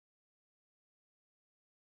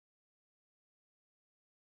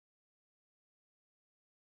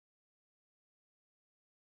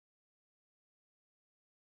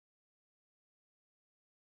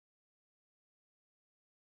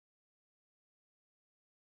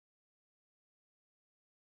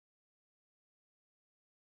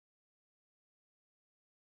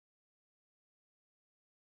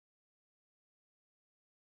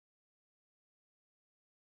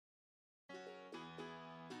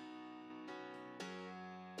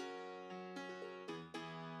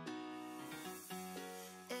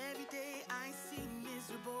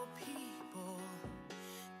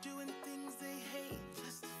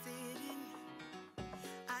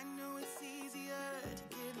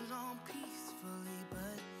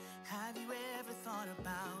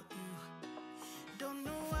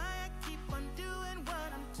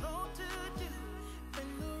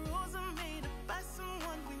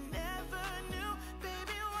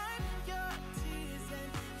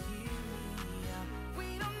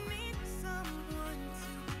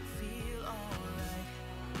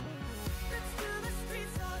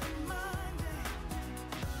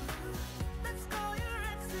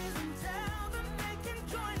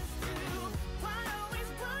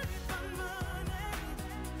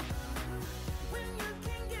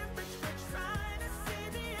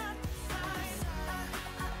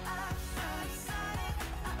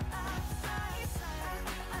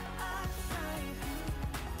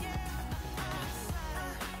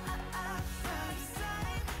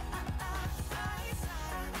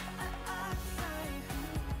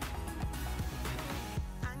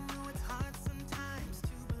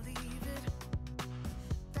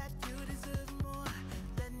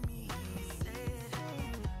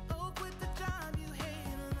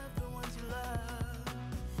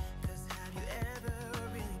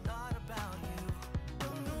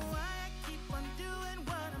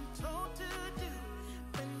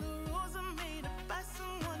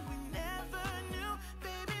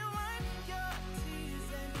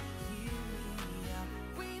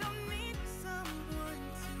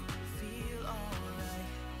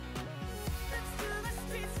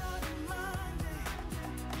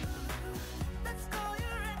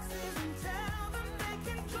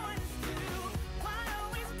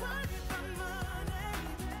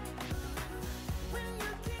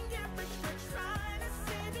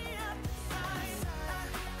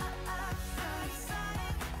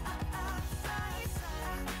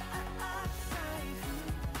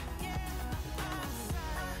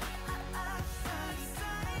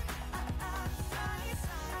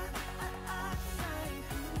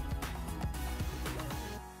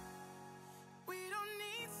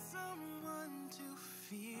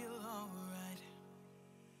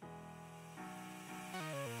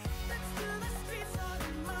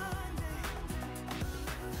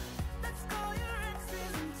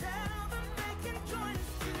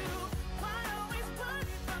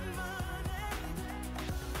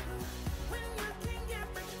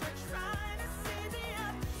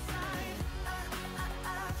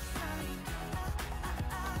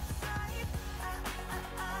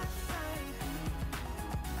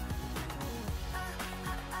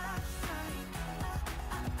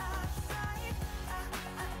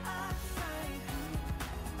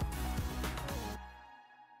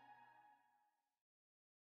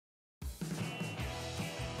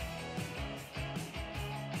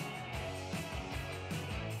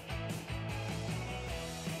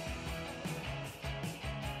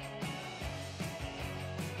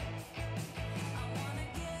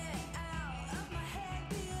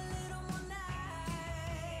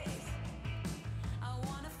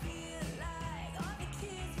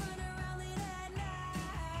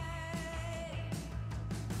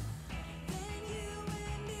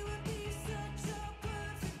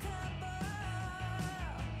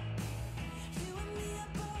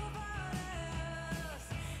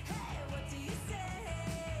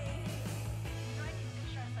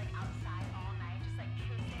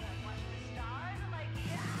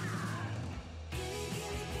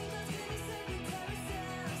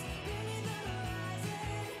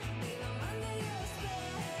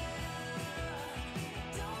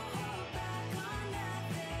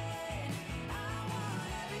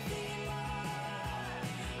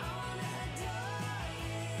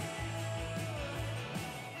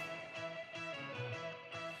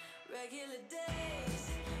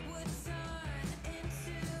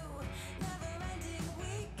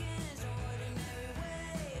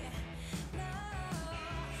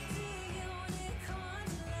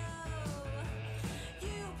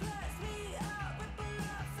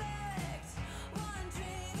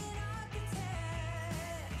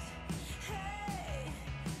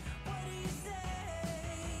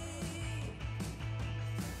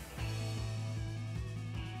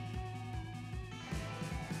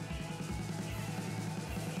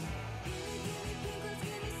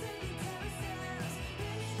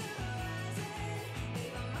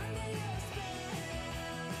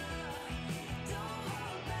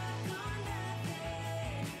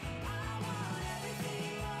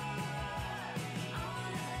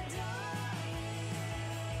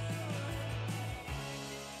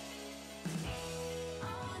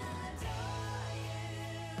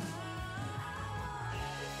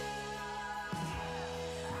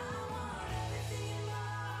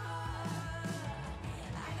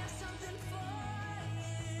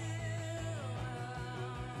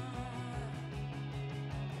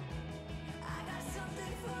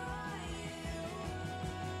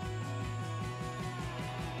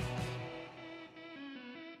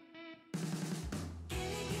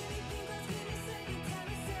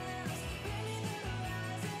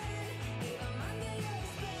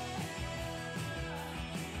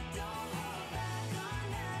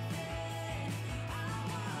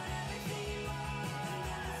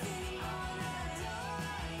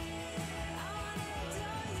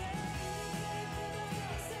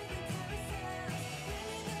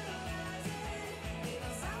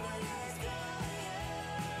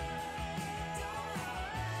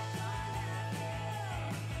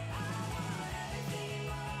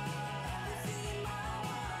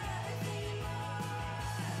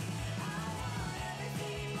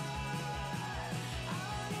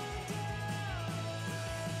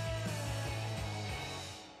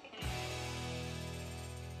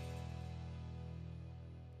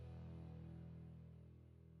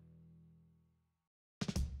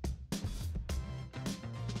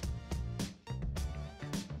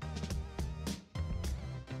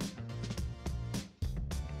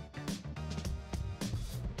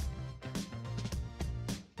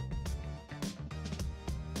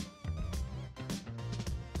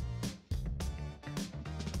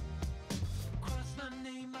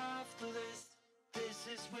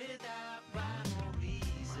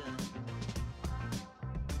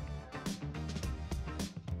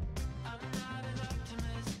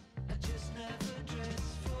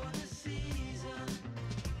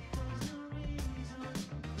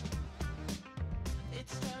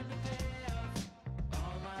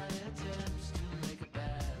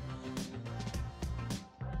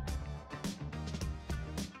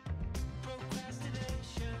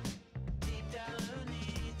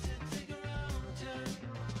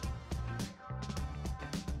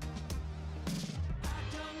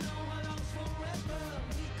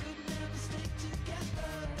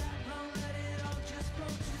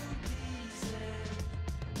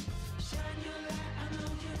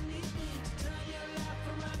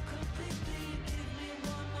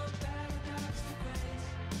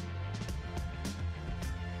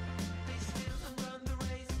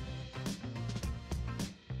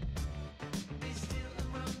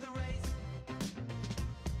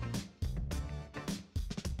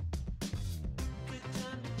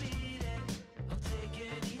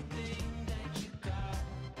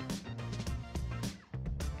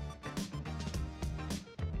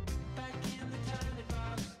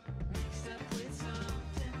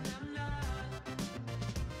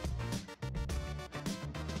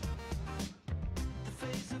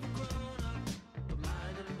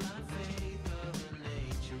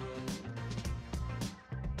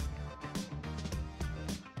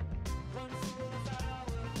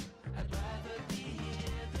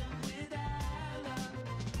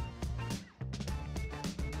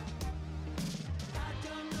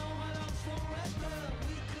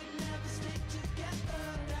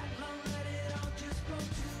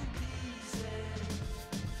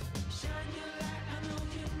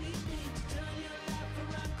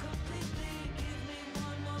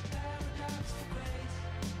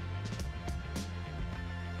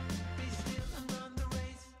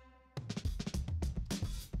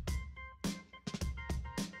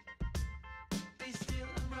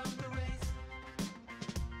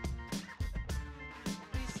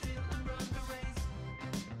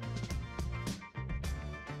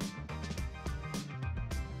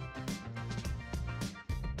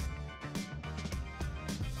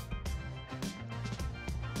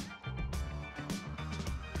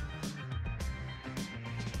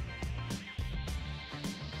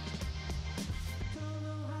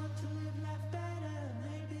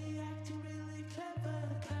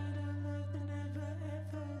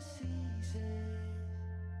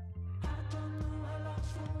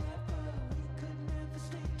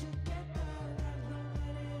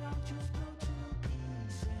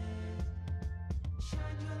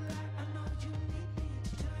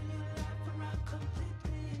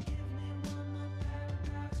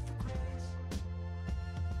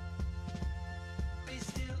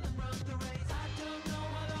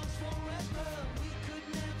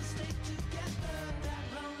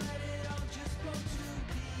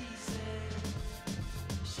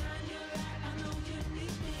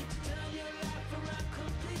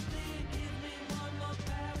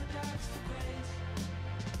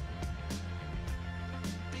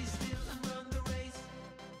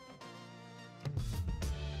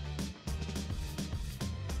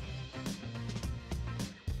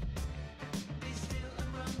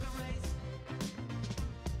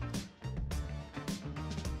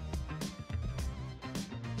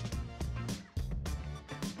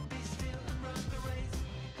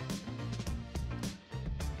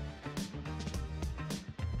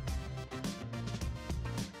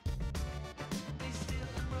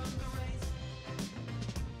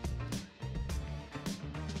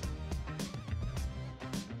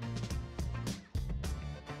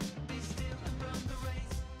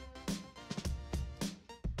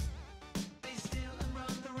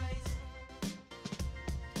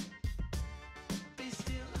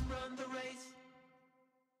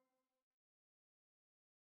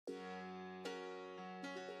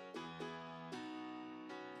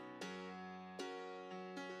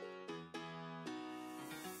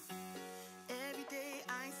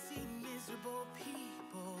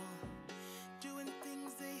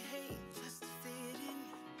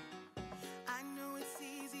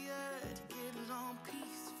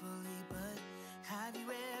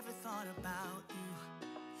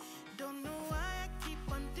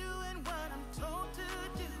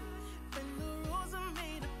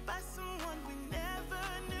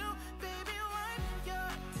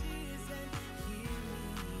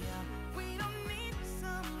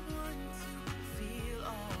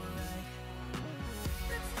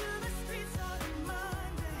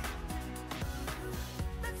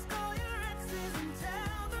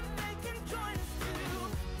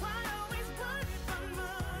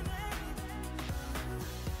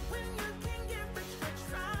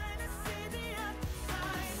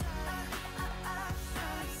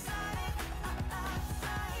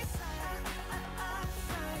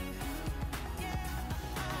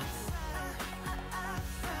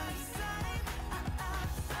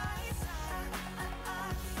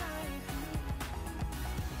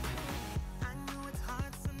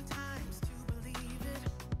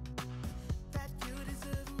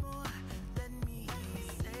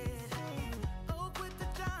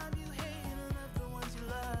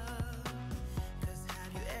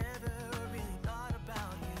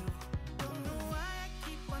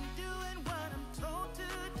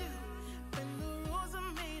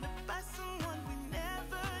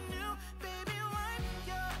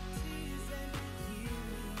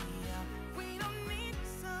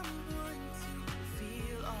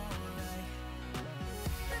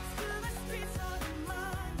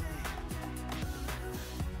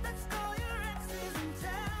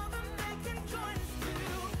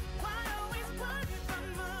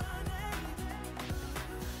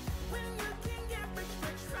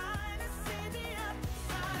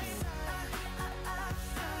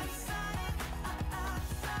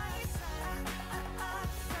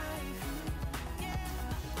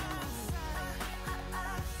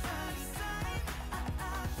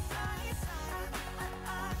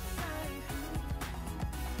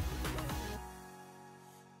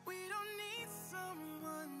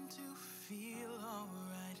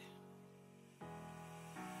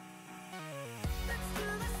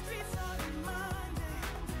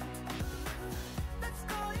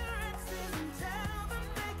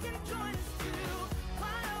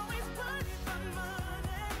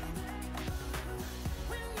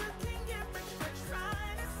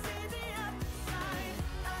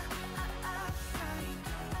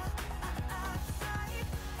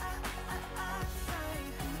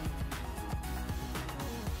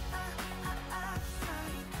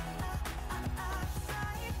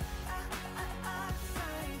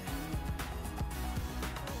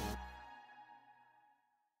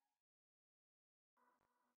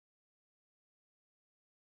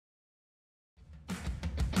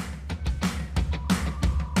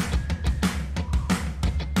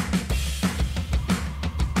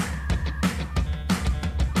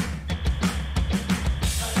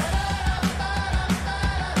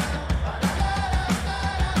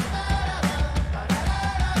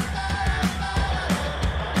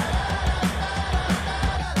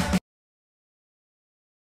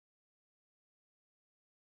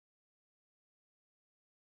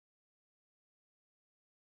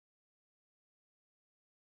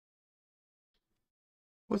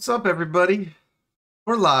What's up, everybody?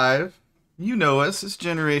 We're live. You know us. It's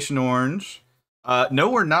Generation Orange. No,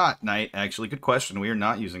 we're not, Knight. Actually, good question. We are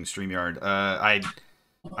not using StreamYard.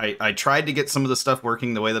 I tried to get some of the stuff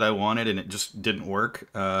working the way that I wanted, and it just didn't work.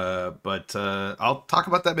 But I'll talk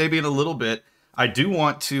about that maybe in a little bit. I do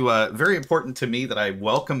want to, very important to me that I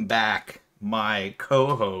welcome back my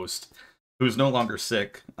co-host, who's no longer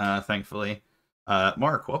sick, thankfully.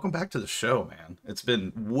 Mark, welcome back to the show, man. It's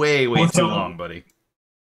been way What's too up? long, buddy.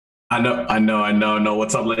 I know.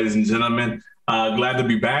 What's up, ladies and gentlemen? Glad to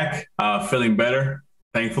be back. Feeling better.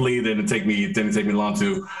 Thankfully, it didn't take me long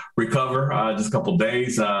to recover. Just a couple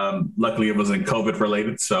days. Luckily, it wasn't COVID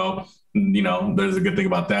related, so there's a good thing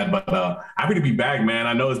about that. But happy to be back, man.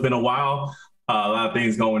 I know it's been a while. A lot of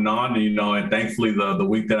things going on, and thankfully, the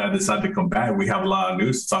week that I decided to come back, we have a lot of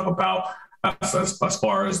news to talk about. As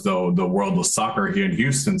far as the world of soccer here in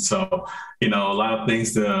Houston, so a lot of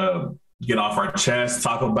things to get off our chest,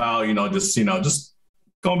 talk about, just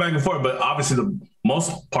going back and forth. But obviously, the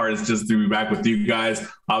most part is just to be back with you guys.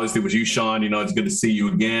 Obviously, with you, Sean, it's good to see you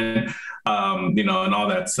again, and all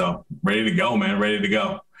that. So ready to go, man. Ready to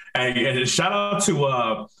go. And shout out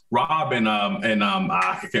to Rob and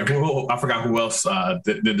I forgot who else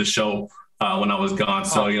did the show when I was gone.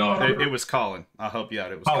 So it was Colin. I'll help you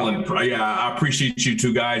out. It was Colin. Yeah, I appreciate you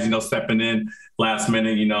two guys. Stepping in last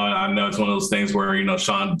minute. I know it's one of those things where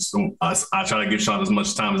Sean. I try to give Sean as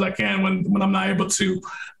much time as I can when I'm not able to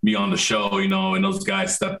be on the show. And those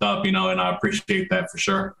guys stepped up. And I appreciate that for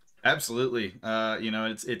sure. Absolutely.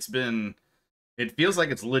 It's been. It feels like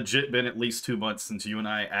it's legit been at least 2 months since you and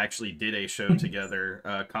I actually did a show together.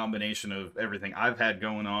 A combination of everything I've had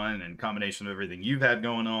going on and combination of everything you've had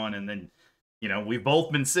going on, and then. We've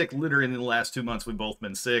both been sick. Literally in the last 2 months, we've both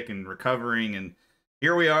been sick and recovering. And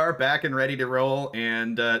here we are back and ready to roll.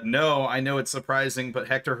 And no, I know it's surprising, but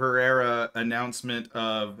Hector Herrera announcement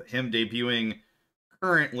of him debuting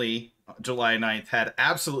currently July 9th had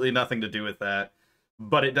absolutely nothing to do with that.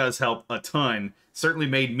 But it does help a ton. Certainly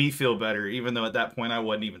made me feel better, even though at that point I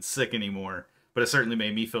wasn't even sick anymore. But it certainly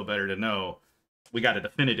made me feel better to know we got a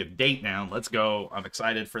definitive date now. Let's go. I'm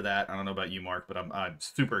excited for that. I don't know about you, Mark, but I'm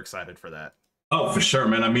super excited for that. Oh, for sure,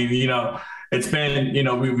 man. I mean, it's been,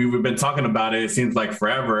 we've been talking about it. It seems like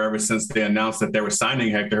forever, ever since they announced that they were signing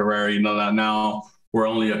Hector Herrera. Now we're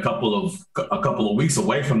only a couple of weeks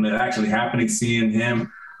away from that actually happening. Seeing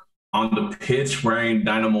him on the pitch wearing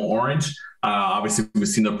Dynamo orange. Obviously, we've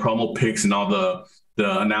seen the promo pics and all the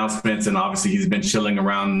announcements, and obviously he's been chilling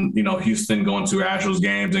around, Houston, going to Astros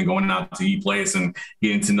games and going out to eat place and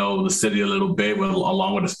getting to know the city a little bit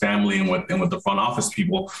along with his family and with the front office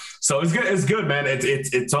people. So it's good. It's good, man.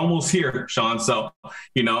 It's almost here, Sean. So,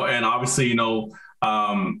 and obviously,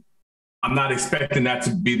 I'm not expecting that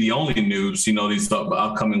to be the only news, these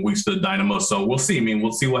upcoming weeks for the Dynamo. So we'll see. I mean,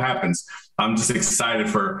 we'll see what happens. I'm just excited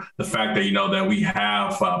for the fact that, that we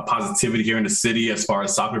have positivity here in the city as far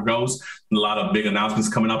as soccer goes. A lot of big announcements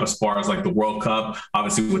coming up as far as like the World Cup,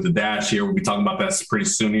 obviously with the Dash here. We'll be talking about that pretty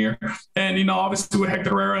soon here. And, obviously with Hector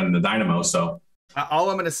Herrera and the Dynamo. So all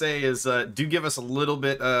I'm going to say is do give us a little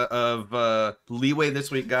bit of leeway this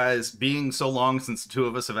week, guys. Being so long since the two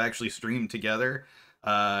of us have actually streamed together.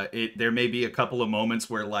 There may be a couple of moments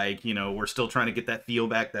where we're still trying to get that feel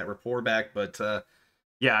back, that rapport back, but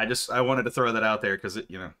yeah, I wanted to throw that out there because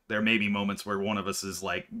there may be moments where one of us is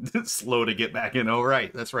like slow to get back in. Oh,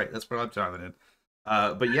 right, that's what I'm chiming in.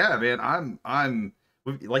 But yeah, man, I'm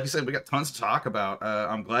like you said, we got tons to talk about.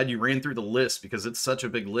 I'm glad you ran through the list because it's such a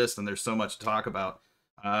big list and there's so much to talk about.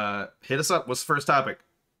 Hit us up. What's the first topic?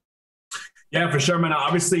 Yeah, for sure, man.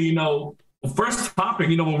 Obviously, first topic,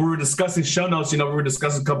 when we were discussing show notes, we were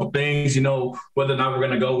discussing a couple of things, whether or not we're going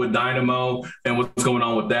to go with Dynamo and what's going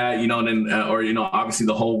on with that, and then, obviously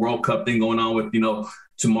the whole World Cup thing going on with,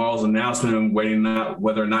 tomorrow's announcement and waiting out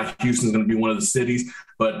whether or not Houston's going to be one of the cities.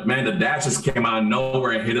 But man, the Dash just came out of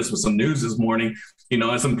nowhere and hit us with some news this morning,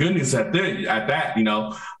 and some good news at that,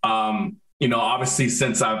 obviously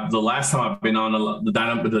since the last time I've been on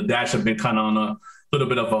the Dash have been kind of on a little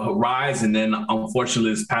bit of a rise, and then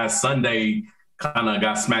unfortunately this past Sunday kind of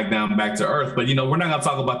got smacked down back to earth. But we're not gonna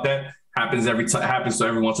talk about that. Happens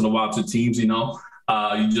every once in a while to teams. You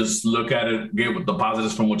just look at it, get with the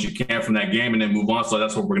positives from what you can from that game, and then move on. So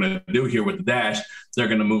that's what we're gonna do here with the Dash. They're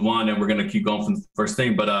gonna move on, and we're gonna keep going from the first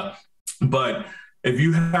thing. But if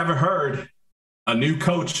you haven't heard, a new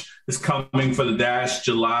coach is coming for the Dash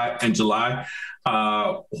in July.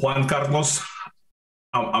 Juan Carlos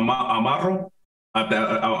Amaro.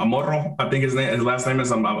 Amoro, I think his last name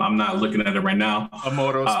is. I'm not looking at it right now.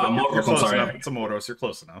 Amoros. Amoros, you're I'm close sorry. enough. It's Amoros. You're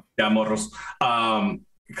close enough. Yeah, Amoros.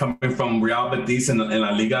 coming from Real Betis in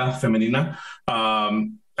La Liga Femenina,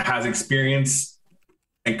 has experience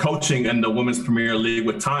and coaching in the Women's Premier League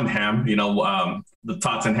with Tottenham, the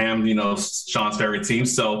Tottenham, Sean's favorite team.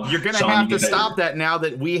 So you're going to have to stop that now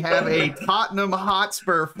that we have a Tottenham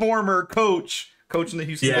Hotspur former coach coaching the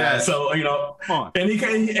Houston Dash. So, and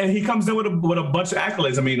he comes in with a bunch of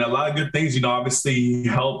accolades. I mean, a lot of good things, obviously he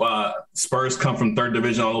helped Spurs come from third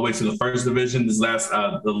division all the way to the first division. This last,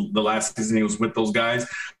 the last season he was with those guys.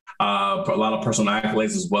 A lot of personal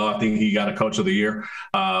accolades as well. I think he got a coach of the year,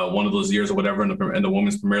 one of those years or whatever in the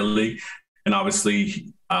Women's Premier League. And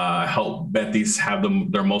obviously helped Betis have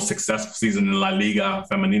their most successful season in La Liga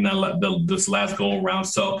Femenina this last go around.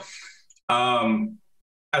 So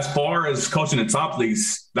as far as coaching in top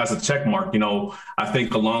leagues, that's a check mark. I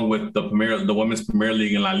think along with the Women's Premier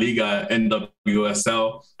League and La Liga,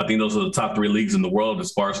 NWSL, I think those are the top 3 leagues in the world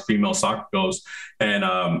as far as female soccer goes. And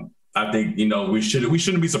I think, we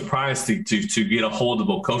shouldn't be surprised to get a hold of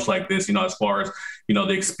a coach like this, as far as, the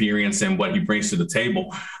experience and what he brings to the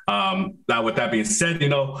table. Now, with that being said,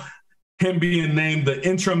 him being named the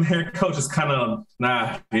interim head coach is kind of,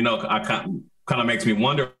 kind of makes me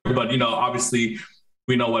wonder. But, obviously,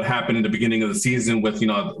 we know what happened in the beginning of the season with,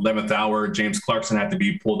 11th hour. James Clarkson had to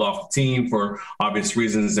be pulled off the team for obvious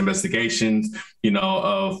reasons, investigations,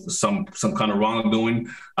 of some kind of wrongdoing.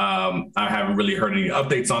 I haven't really heard any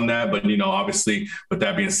updates on that, but, obviously, with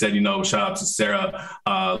that being said, shout out to Sarah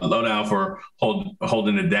Lowdown for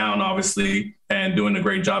holding it down, obviously, and doing a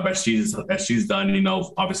great job as she's done,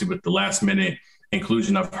 obviously with the last minute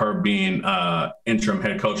inclusion of her being interim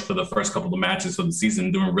head coach for the first couple of matches of the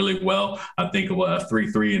season, doing really well. I think of a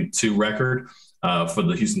 3-3-2 record for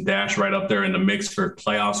the Houston Dash, right up there in the mix for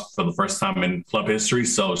playoffs for the first time in club history.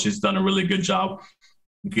 So she's done a really good job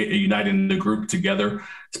uniting the group together,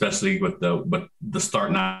 especially with the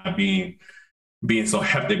start not being so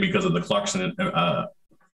hectic because of the Clarkson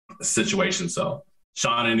situation. So,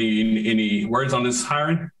 Sean, any words on this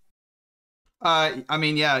hiring? I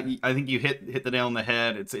mean, yeah, I think you hit the nail on the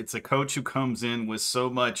head. It's a coach who comes in with so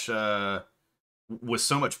much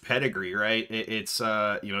pedigree, right? It's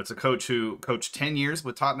a coach who coached 10 years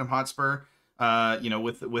with Tottenham Hotspur,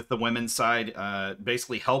 with the women's side,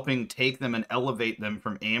 basically helping take them and elevate them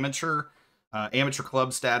from amateur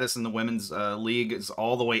club status in the women's league is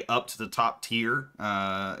all the way up to the top tier,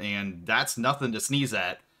 and that's nothing to sneeze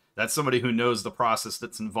at. That's somebody who knows the process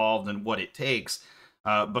that's involved and what it takes.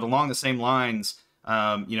 But along the same lines,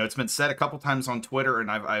 it's been said a couple times on Twitter,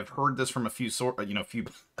 and I've heard this from a few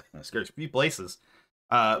places.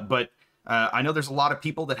 But I know there's a lot of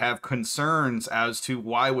people that have concerns as to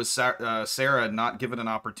why was Sarah not given an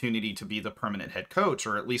opportunity to be the permanent head coach,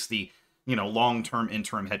 or at least the long-term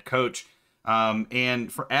interim head coach.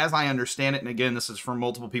 And as I understand it, and again, this is from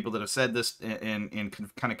multiple people that have said this and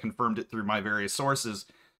kind of confirmed it through my various sources.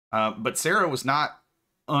 But Sarah was not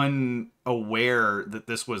unaware that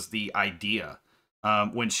this was the idea.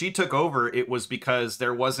 When she took over, it was because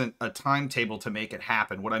there wasn't a timetable to make it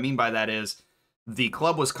happen. What I mean by that is the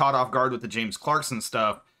club was caught off guard with the James Clarkson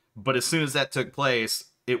stuff, but as soon as that took place,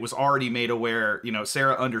 it was already made aware,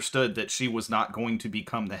 Sarah understood that she was not going to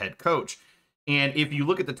become the head coach. And if you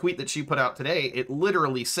look at the tweet that she put out today, it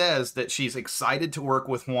literally says that she's excited to work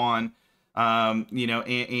with Juan,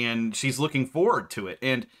 and she's looking forward to it.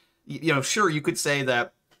 And, sure, you could say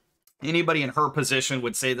that anybody in her position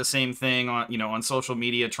would say the same thing on social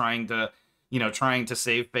media, trying to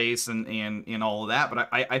save face and all of that. But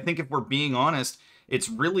I think if we're being honest, it's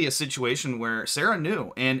really a situation where Sarah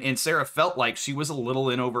knew and Sarah felt like she was a little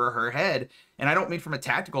in over her head. And I don't mean from a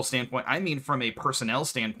tactical standpoint, I mean from a personnel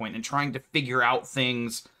standpoint and trying to figure out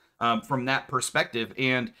things from that perspective.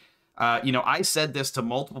 And, I said this to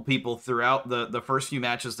multiple people throughout the first few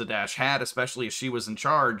matches the Dash had, especially as she was in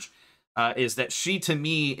charge, is that she, to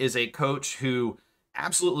me, is a coach who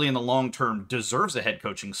absolutely in the long term deserves a head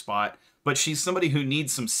coaching spot, but she's somebody who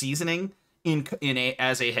needs some seasoning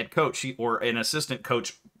as a head coach or an assistant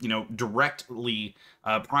coach, directly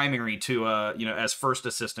primary to, as first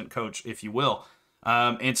assistant coach, if you will.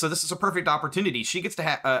 And so this is a perfect opportunity. She gets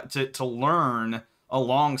to learn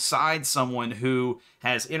alongside someone who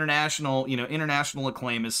has international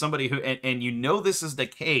acclaim, as somebody who, and this is the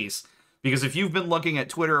case, because if you've been looking at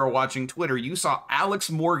Twitter or watching Twitter, you saw Alex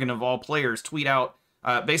Morgan, of all players, tweet out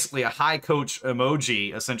basically a high coach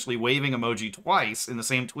emoji, essentially waving emoji twice in the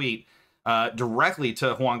same tweet, directly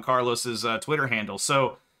to Juan Carlos's Twitter handle.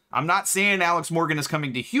 So I'm not saying Alex Morgan is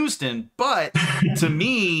coming to Houston, but to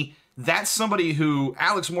me, that's somebody who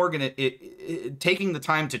Alex Morgan taking the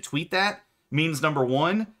time to tweet that means, number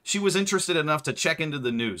one, she was interested enough to check into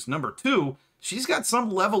the news. Number two, she's got some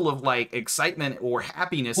level of like excitement or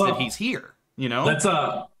happiness that he's here, you know?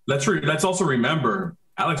 Let's also remember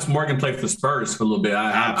Alex Morgan played for the Spurs for a little bit.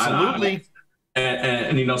 Absolutely.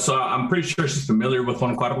 And you know, so I'm pretty sure she's familiar with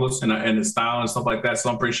Juan Carlos and his style and stuff like that. So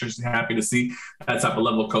I'm pretty sure she's happy to see that type of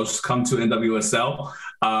level of coaches come to NWSL.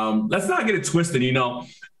 Let's not get it twisted. You know,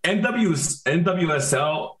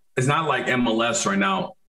 NWSL is not like MLS right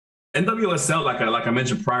now. NWSL, like I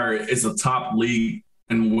mentioned prior, is a top league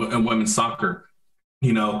in women's soccer.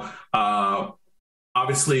 You know,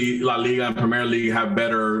 obviously La Liga and Premier League have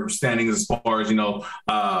better standings as far as, you know,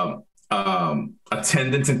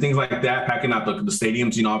 attendance and things like that, packing out the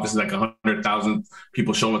stadiums, you know, obviously like 100,000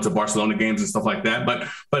 people showing up to Barcelona games and stuff like that.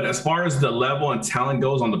 But as far as the level and talent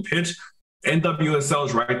goes on the pitch, NWSL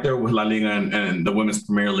is right there with La Liga and the Women's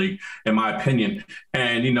Premier League, in my opinion.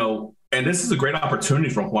 And, you know, and this is a great opportunity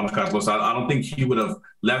for Juan Carlos. I don't think he would have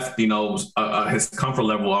left, you know, his comfort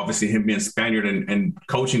level, obviously him being Spaniard and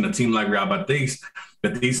coaching a team like Real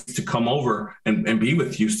Betis to come over and be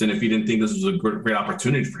with Houston if he didn't think this was a great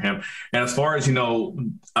opportunity for him. And as far as, you know,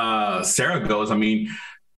 Sarah goes, I mean,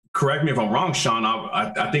 correct me if I'm wrong, Sean,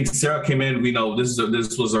 I think Sarah came in, you know, this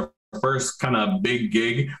was her first kind of big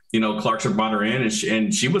gig. You know, Clarkson brought her in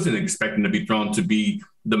and she wasn't expecting to be thrown to be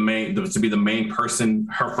the main person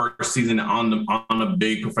her first season on a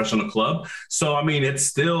big professional club. So I mean, it's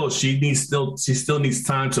still she still needs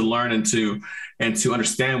time to learn and to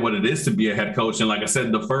understand what it is to be a head coach. And like I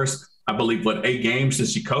said, the first, I believe, 8 games that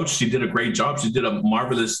she coached, she did a great job. She did a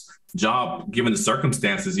marvelous job given the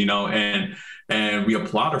circumstances, you know, and we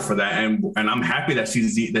applaud her for that. And I'm happy that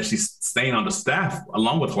she's staying on the staff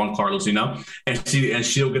along with Juan Carlos, you know, and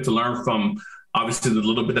she'll get to learn from obviously the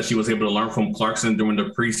little bit that she was able to learn from Clarkson during the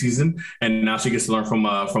preseason. And now she gets to learn from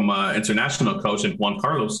an international coach and Juan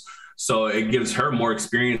Carlos. So it gives her more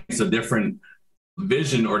experience, a different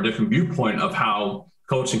vision or different viewpoint of how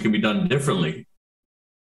coaching can be done differently.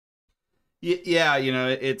 Yeah. You know,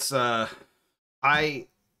 it's, I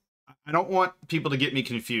don't want people to get me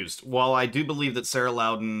confused. While I do believe that Sarah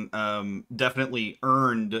Loudon definitely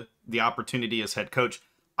earned the opportunity as head coach,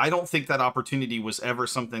 I don't think that opportunity was ever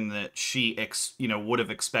something that she would have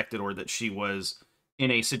expected, or that she was in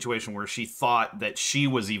a situation where she thought that she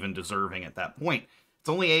was even deserving at that point. It's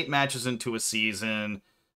only 8 matches into a season.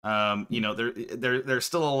 You know, there's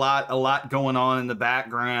still a lot going on in the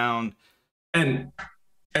background. And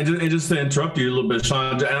just to interrupt you a little bit,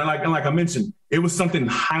 Sean, and like I mentioned, it was something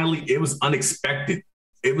it was unexpected.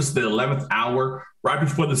 It was the 11th hour, right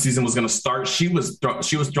before the season was going to start. She was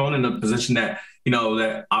thrown in a position that, you know,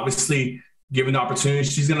 that obviously given the opportunity,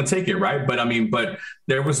 she's going to take it, right? But I mean,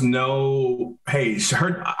 there was no, hey,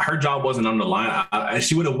 her job wasn't on the line.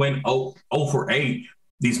 She would have went 0 for 8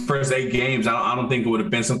 these first 8 games. I don't think it would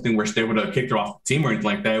have been something where they would have kicked her off the team or anything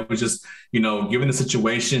like that. It was just, you know, given the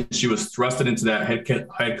situation, she was thrusted into that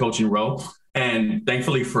head coaching role. And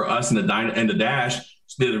thankfully for us in the Dash,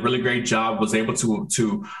 she did a really great job, was able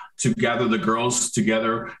to gather the girls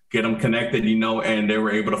together, get them connected, you know, and they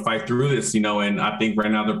were able to fight through this, you know, and I think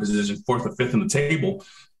right now they're positioned 4th or 5th on the table.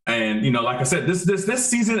 And, you know, like I said, this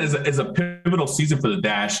season is a pivotal season for the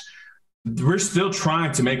Dash. We're still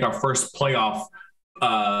trying to make our first playoff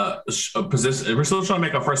position. We're still trying to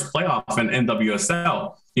make our first playoff in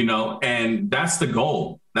NWSL, you know, and that's the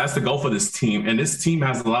goal. That's the goal for this team. And this team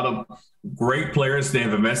has a lot of great players. They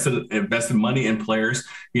have invested money in players,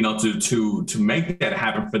 you know, to make that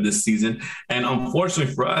happen for this season. And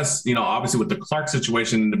unfortunately for us, you know, obviously with the Clark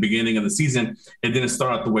situation in the beginning of the season, it didn't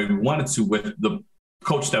start out the way we wanted to with the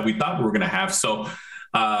coach that we thought we were going to have. So,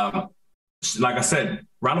 like I said,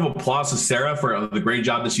 round of applause to Sarah for the great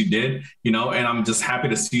job that she did, you know, and I'm just happy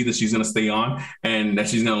to see that she's going to stay on and that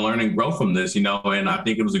she's going to learn and grow from this, you know, and I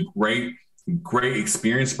think it was a great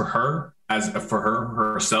experience for her,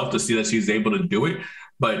 herself, to see that she's able to do it.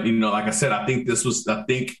 But, you know, like I said, I think this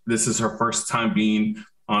is her first time being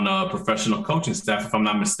on a professional coaching staff, if I'm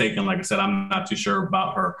not mistaken. Like I said, I'm not too sure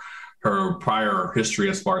about her prior history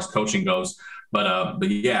as far as coaching goes, but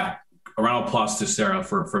yeah, a round of applause to Sarah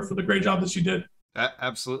for the great job that she did.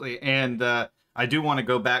 Absolutely. And I do want to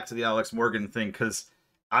go back to the Alex Morgan thing, because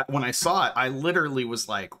when I saw it, I literally was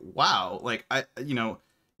like, wow, like,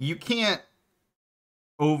 you can't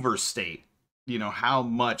overstate, you know, how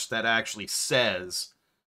much that actually says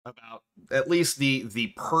about at least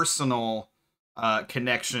the personal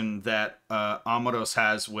connection that Amoros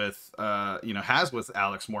has with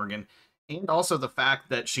Alex Morgan, and also the fact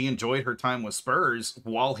that she enjoyed her time with Spurs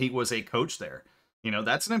while he was a coach there. You know,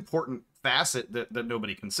 that's an important facet that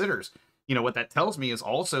nobody considers. You know, what that tells me is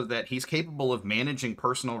also that he's capable of managing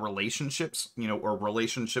personal relationships, you know, or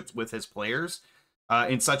relationships with his players,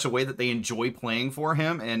 in such a way that they enjoy playing for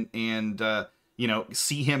him, and you know,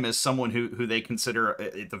 see him as someone who they consider,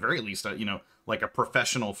 at the very least, you know, like a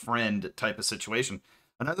professional friend type of situation.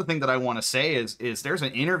 Another thing that I want to say is there's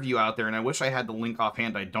an interview out there, and I wish I had the link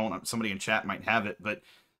offhand. I don't. Somebody in chat might have it, but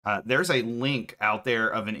there's a link out there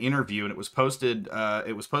of an interview, and it was posted.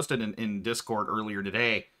 It was posted in Discord earlier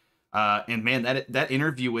today. And man, that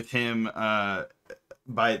interview with him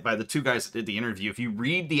by the two guys that did the interview, if you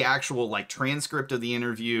read the actual like transcript of the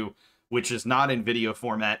interview, which is not in video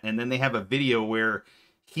format, and then they have a video where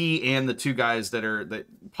he and the two guys that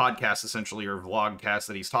podcast essentially, or vlogcast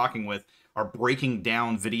that he's talking with, are breaking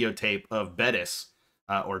down videotape of Betis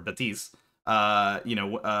or Betis, you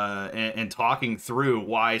know, and talking through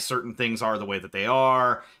why certain things are the way that they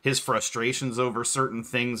are, his frustrations over certain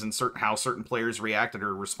things, and how certain players reacted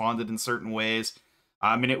or responded in certain ways.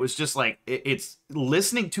 I mean, it was just like, it's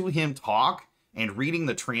listening to him talk and reading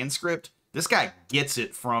the transcript. This guy gets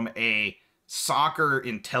it from a soccer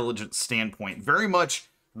intelligence standpoint. Very much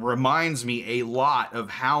reminds me a lot of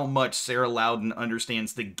how much Sarah Loudon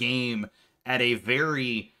understands the game at a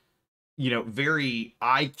very, you know, very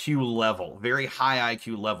IQ level, very high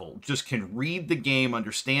IQ level. Just can read the game,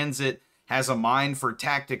 understands it, has a mind for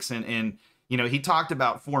tactics, and you know, he talked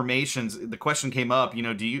about formations. The question came up, you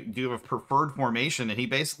know, do you have a preferred formation? And he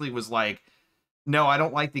basically was like, no, I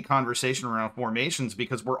don't like the conversation around formations,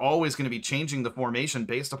 because we're always going to be changing the formation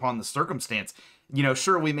based upon the circumstance. You know,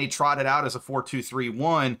 sure, we may trot it out as a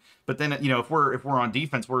 4-2-3-1, but then, you know, if we're on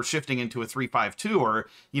defense, we're shifting into a 3-5-2, or,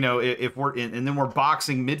 you know, if we're in, and then we're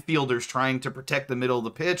boxing midfielders trying to protect the middle of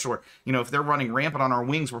the pitch, or, you know, if they're running rampant on our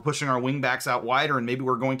wings, we're pushing our wing backs out wider, and maybe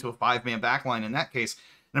we're going to a 5-man backline in that case.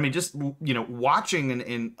 I mean, just, you know, watching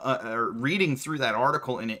and reading through that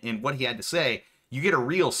article and what he had to say, you get a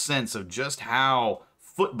real sense of just how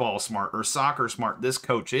football smart or soccer smart this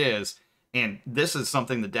coach is. And this is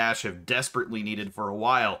something the Dash have desperately needed for a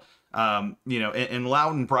while. You know, and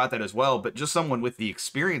Loudon brought that as well, but just someone with the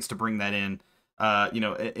experience to bring that in, you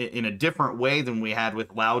know, in a different way than we had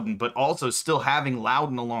with Loudon, but also still having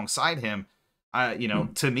Loudon alongside him. You know,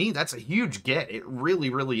 to me, that's a huge get. It really,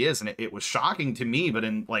 really is. And it was shocking to me, but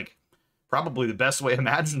in like probably the best way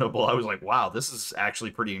imaginable. I was like, wow, this is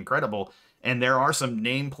actually pretty incredible. And there are some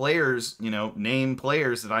name players, you know,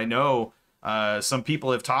 that I know some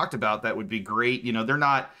people have talked about that would be great. You know, they're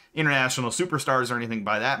not international superstars or anything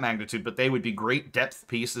by that magnitude, but they would be great depth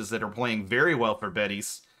pieces that are playing very well for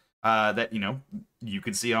Betis, that, you know, you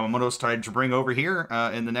could see Amoros tried to bring over here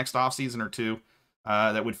in the next offseason or two,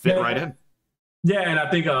 that would fit right in. Yeah, and I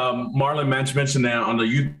think Marlon mentioned that on the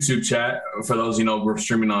YouTube chat. For those, you know, we're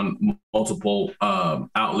streaming on multiple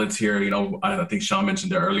outlets here. You know, I think Sean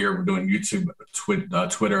mentioned it earlier. We're doing YouTube,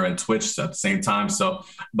 Twitter, and Twitch at the same time. So,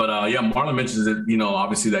 but yeah, Marlon mentions it. You know,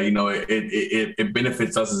 obviously that, you know, it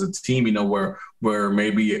benefits us as a team. You know, where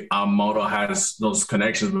maybe Moto has those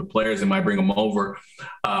connections with players and might bring them over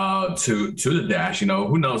to the Dash. You know,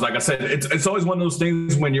 who knows? Like I said, it's always one of those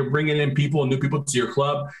things when you're bringing in people, new people to your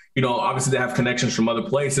club. You know, obviously they have connections from other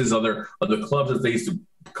places, other clubs that they used to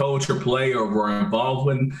coach or play or were involved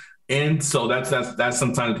with. And so that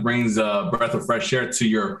sometimes brings a breath of fresh air to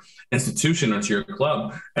your institution or to your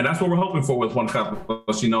club. And that's what we're hoping for with Juan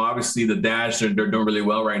Carlos. You know, obviously the Dash, they're doing really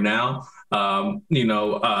well right now. You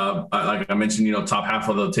know, like I mentioned, you know, top half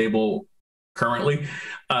of the table currently.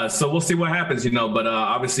 So we'll see what happens, you know, but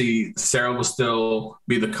obviously Sarah will still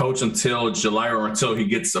be the coach until July or until he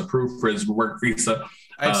gets approved for his work visa.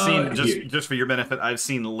 I've seen, just for your benefit, I've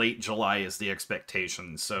seen late July is the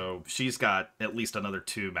expectation. So she's got at least another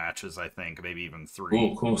 2 matches, I think, maybe even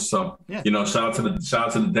 3. Cool. So, yeah. You know, shout out to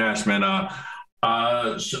the Dash, man.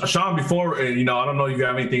 Sean, before, you know, I don't know if you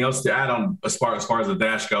have anything else to add on as far as the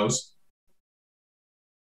Dash goes.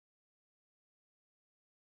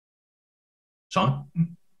 Sean?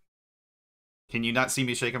 Can you not see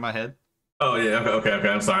me shaking my head? Oh, yeah. Okay.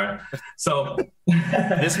 I'm sorry. So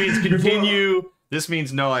this means continue. This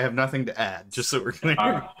means no, I have nothing to add. Just so we're clear.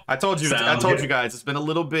 I told you guys, it's been a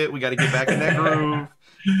little bit. We got to get back in that groove.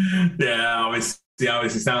 Yeah,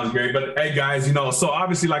 obviously sounds great. But hey, guys, you know, so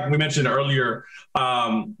obviously, like we mentioned earlier,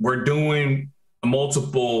 we're doing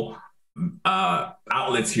multiple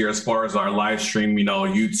outlets here as far as our live stream. You know,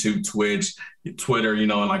 YouTube, Twitch, Twitter. You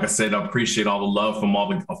know, and like I said, I appreciate all the love from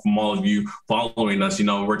all of you following us. You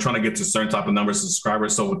know, we're trying to get to a certain type of numbers of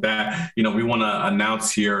subscribers. So with that, you know, we want to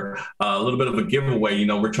announce here a little bit of a giveaway. You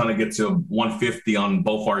know, we're trying to get to 150 on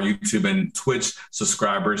both our YouTube and Twitch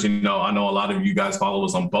subscribers. You know, I know a lot of you guys follow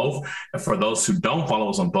us on both. And for those who don't follow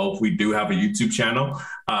us on both, we do have a YouTube channel.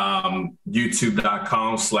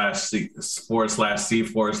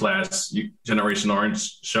 YouTube.com/C/Generation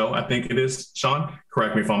Orange Show. I think it is, Sean.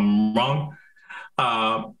 Correct me if I'm wrong.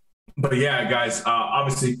 But yeah, guys,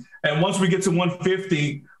 obviously, and once we get to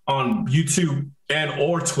 150 on YouTube and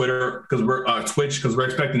or Twitter, because we're Twitch, because we're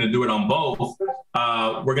expecting to do it on both,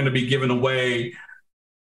 we're going to be giving away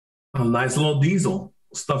a nice little diesel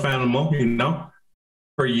stuffed animal,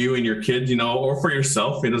 for you and your kids, or for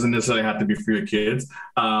yourself. It doesn't necessarily have to be for your kids.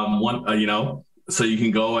 So you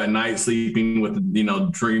can go at night sleeping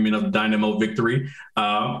with, dreaming of Dynamo victory.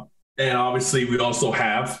 And obviously, we also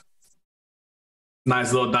have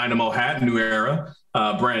nice little Dynamo hat, new era,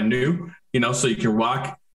 brand new, so you can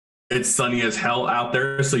rock. It's sunny as hell out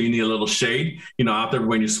there, so you need a little shade, out there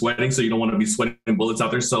when you're sweating, so you don't want to be sweating bullets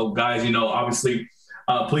out there. So guys, obviously,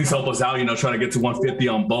 please help us out, trying to get to 150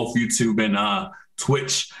 on both YouTube and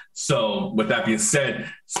Twitch. So with that being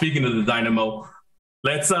said, speaking of the Dynamo,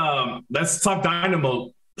 let's talk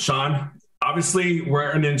Dynamo, Sean. Obviously,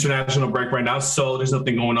 we're in an international break right now, so there's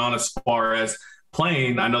nothing going on as far as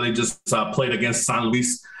playing. I know they just played against San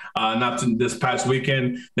Luis this past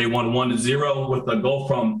weekend. They won 1-0 with a goal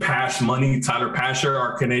from Pash Money, Tyler Pasher,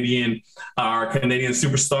 our Canadian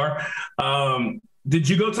superstar. Did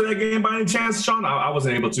you go to that game by any chance, Sean? I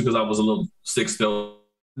wasn't able to because I was a little sick still.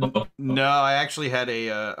 No, I actually had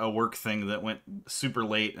a work thing that went super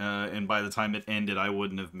late, and by the time it ended, I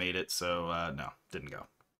wouldn't have made it. So no, didn't go.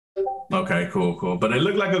 Okay, cool. But it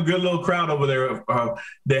looked like a good little crowd over there.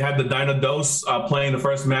 They had the Dyna Dose playing the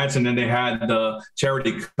first match, and then they had the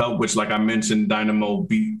Charity Cup, which, like I mentioned, Dynamo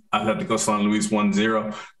beat Atletico San Luis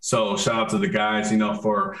 1-0. So shout out to the guys,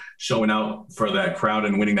 for showing out for that crowd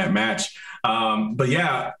and winning that match. But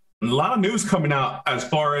yeah, a lot of news coming out as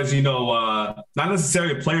far as, not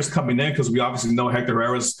necessarily players coming in, because we obviously know Hector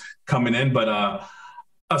Herrera's coming in, but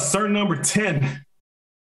a certain number 10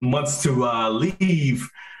 wants to leave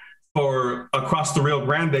for across the Rio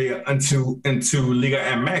Grande into Liga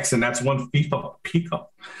MX, and that's one FIFA Pico.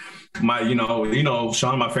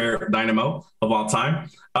 Sean, my favorite Dynamo of all time.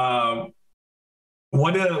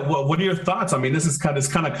 What are your thoughts? I mean, this kind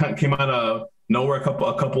of came out of nowhere a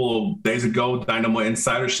couple of days ago. Dynamo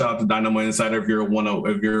Insider, shout out to Dynamo Insider if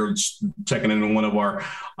you're checking in on one of our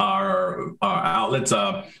outlets.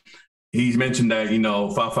 He's mentioned that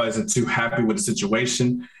Fafa isn't too happy with the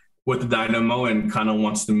situation with the Dynamo and kind of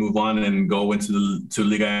wants to move on and go into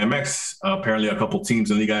Liga MX. Apparently, a couple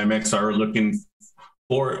teams in Liga MX are looking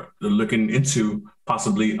into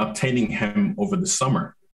possibly obtaining him over the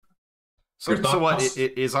summer. So what,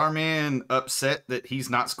 is our man upset that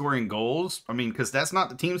he's not scoring goals? I mean, because that's not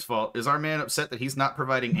the team's fault. Is our man upset that he's not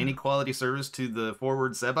providing any quality service to the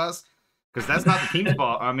forward Sebas? Because that's not the team's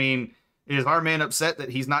fault. I mean, is our man upset that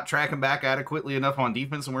he's not tracking back adequately enough on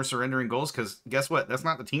defense and we're surrendering goals? Because guess what? That's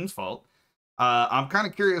not the team's fault. I'm kind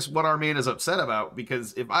of curious what our man is upset about,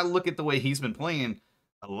 because if I look at the way he's been playing,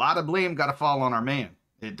 a lot of blame got to fall on our man.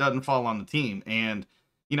 It doesn't fall on the team. And,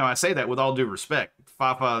 I say that with all due respect.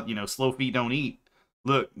 Fafa, slow feet don't eat.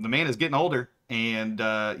 Look, the man is getting older. And,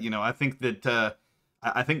 I think that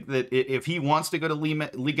if he wants to go to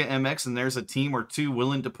Liga MX and there's a team or two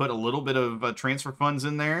willing to put a little bit of transfer funds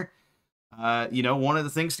in there, one of the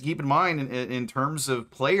things to keep in mind in terms of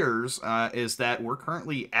players is that we're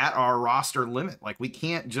currently at our roster limit. Like, we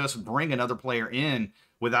can't just bring another player in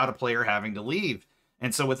without a player having to leave.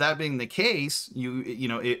 And so with that being the case,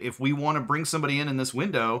 if we want to bring somebody in this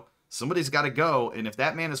window, somebody's got to go. And if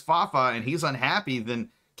that man is Fafa and he's unhappy, then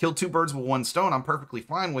kill two birds with one stone. I'm perfectly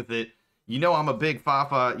fine with it. I'm a big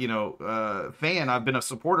Fafa, fan. I've been a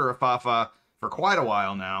supporter of Fafa for quite a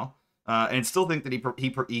while now. And still think that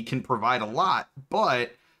he can provide a lot,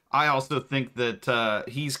 but I also think that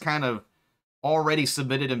he's kind of already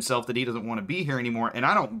submitted himself that he doesn't want to be here anymore, and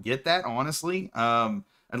I don't get that, honestly,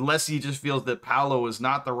 unless he just feels that Paulo is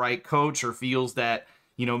not the right coach, or feels that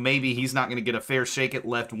maybe he's not going to get a fair shake at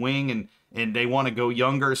left wing, and they want to go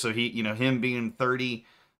younger, so he him being 30,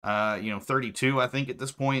 32 I think at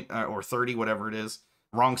this point, or 30, whatever it is,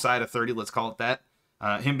 wrong side of 30, let's call it that.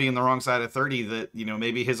 Him being the wrong side of 30, that,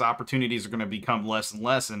 maybe his opportunities are going to become less and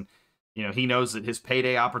less. And, he knows that his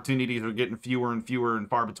payday opportunities are getting fewer and fewer and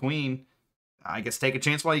far between. I guess take a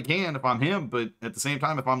chance while you can if I'm him. But at the same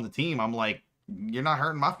time, if I'm the team, I'm like, you're not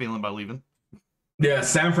hurting my feeling by leaving. Yeah,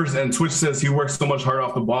 Sanford and Twitch says he worked so much hard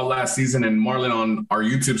off the ball last season. And Marlon on our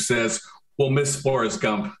YouTube says, we'll miss Forrest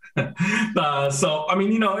Gump. So, I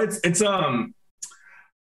mean,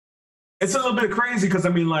 it's a little bit crazy because,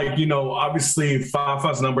 obviously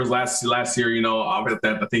Fafa's numbers last year, I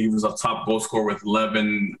think he was a top goal scorer with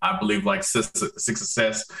 11, I believe, like six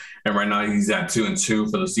assists. And right now he's at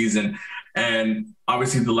 2-2 for the season. And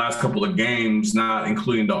obviously the last couple of games, not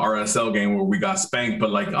including the RSL game where we got spanked, but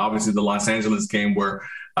like obviously the Los Angeles game where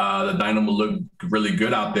the Dynamo looked really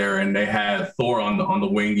good out there, and they had Thor on the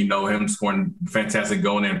wing, him scoring fantastic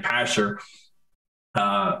goal, and Pasher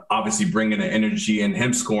obviously bringing the energy and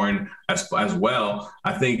him scoring as well.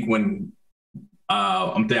 I think when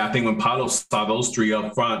when Paulo saw those three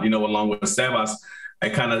up front, along with Sebas, I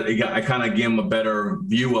kind of gave him a better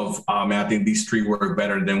view of, I think these three work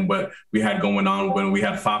better than what we had going on when we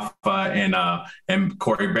had Fafa and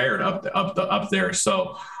Corey Baird up there.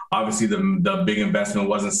 So obviously the big investment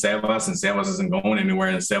wasn't Sebas, and Sebas isn't going anywhere,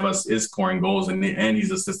 and Sebas is scoring goals and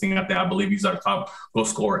he's assisting up there. I believe he's our top goal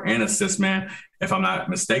scorer and assist man, if I'm not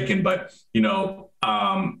mistaken. But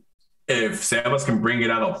if Sebas can bring it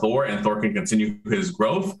out of Thor and Thor can continue his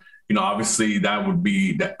growth, obviously that would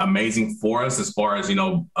be amazing for us as far as,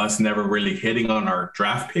 us never really hitting on our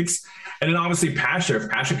draft picks. And then obviously Pasher, if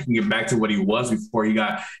Pasher can get back to what he was before he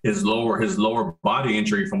got his lower body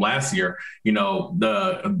injury from last year,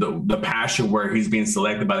 the Pasher where he's being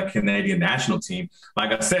selected by the Canadian national team.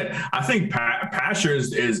 Like I said, I think Pasher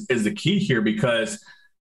is the key here, because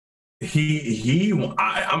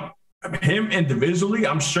him individually,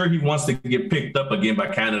 I'm sure he wants to get picked up again by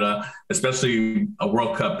Canada, especially a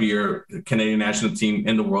World Cup year, the Canadian national team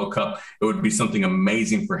in the World Cup. It would be something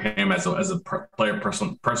amazing for him as a player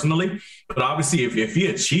personally. But obviously, if he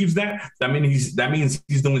achieves that means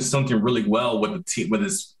he's doing something really well with the team, with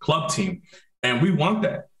his club team. And we want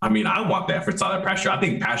that. I mean, I want that for Tyler Pasher. I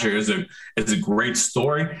think Pasher is a great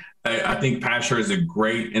story. I think Pasher is a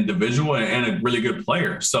great individual and a really good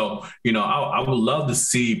player. So, I would love to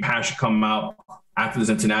see Pasher come out after this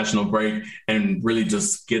international break and really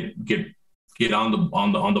just get on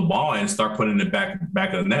the ball and start putting it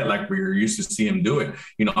back of the net like we were used to see him do it.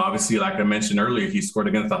 Obviously, like I mentioned earlier, he scored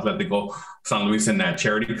against Atletico San Luis in that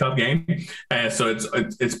Charity Cup game, and so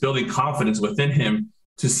it's building confidence within him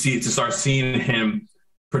to start seeing him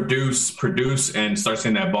produce and start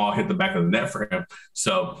seeing that ball hit the back of the net for him.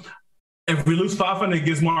 So if we lose Fafa and it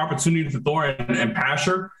gives more opportunity to Thor and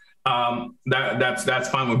Pasher, that's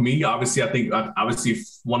fine with me. Obviously, I think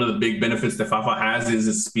one of the big benefits that Fafa has is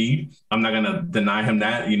his speed. I'm not going to deny him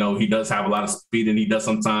that. He does have a lot of speed, and he does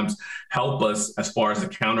sometimes help us as far as the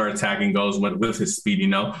counterattacking goes with his speed,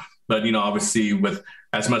 But, obviously with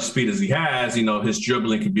as much speed as he has, his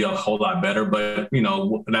dribbling could be a whole lot better. But,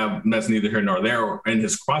 that's neither here nor there, and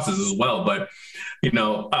his crosses as well. But,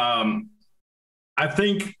 I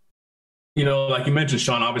think, like you mentioned,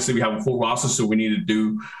 Sean, obviously we have a full roster, so we need to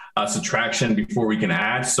do subtraction before we can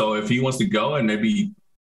add. So if he wants to go and maybe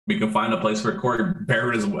we can find a place for Corey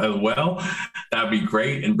Barrett as well, that'd be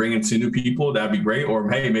great. And bring in 2 new people, that'd be great. Or,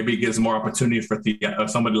 hey, maybe it gives more opportunity for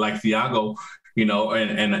somebody like Thiago, and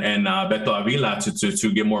Beto Avila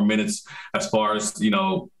to get more minutes as far as,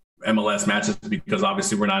 MLS matches, because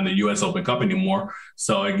obviously we're not in the U.S. Open Cup anymore.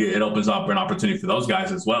 So it opens up an opportunity for those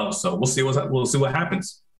guys as well. So we'll see what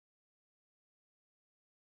happens.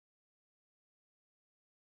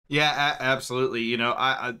 Yeah, absolutely.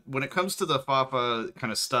 I when it comes to the Fafa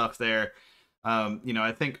kind of stuff there,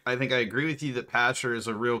 I think I agree with you that Pasher is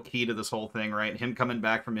a real key to this whole thing, right? Him coming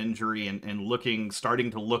back from injury and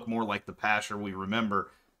starting to look more like the Pasher we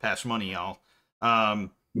remember, Pash Money, y'all. And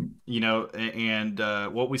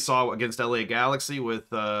what we saw against LA Galaxy with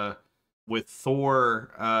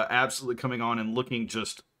Thor absolutely coming on and looking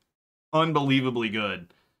just unbelievably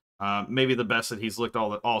good. Maybe the best that he's looked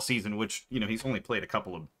all season, which, he's only played a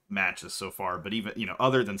couple of matches so far, but even,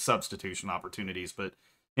 other than substitution opportunities, but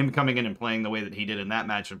him coming in and playing the way that he did in that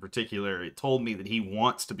match in particular, it told me that he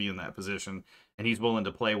wants to be in that position and he's willing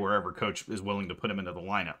to play wherever coach is willing to put him into the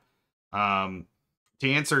lineup.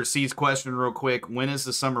 To answer C's question real quick, when is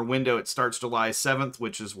the summer window? It starts July 7th,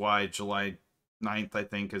 which is why July 9th, I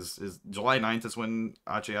think, is July 9th is when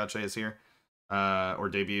Ache is here, or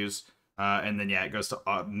debuts. And then, it goes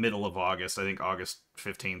to middle of August. I think August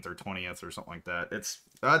 15th or 20th or something like that. It's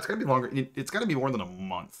got to be longer. It's got to be more than a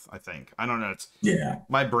month, I think. I don't know.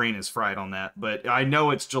 My brain is fried on that. But I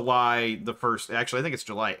know it's July the 1st. Actually, I think it's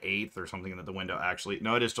July 8th or something that the window actually.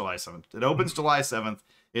 No, it is July 7th. It opens July 7th.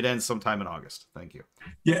 It ends sometime in August. Thank you.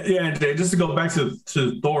 Yeah. Just to go back to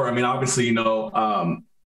Thor, I mean, obviously,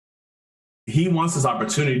 he wants this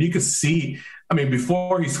opportunity. You could see,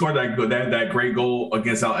 before he scored that great goal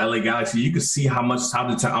against LA Galaxy, you could see how much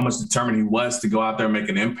determined he was to go out there and make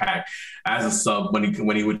an impact as a sub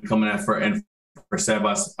when he would come in for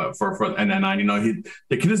Sebas for N9.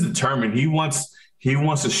 The kid is determined. He wants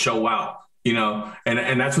to show out.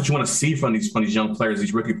 And that's what you want to see from these young players,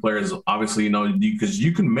 these rookie players. Obviously, because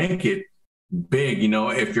you can make it big,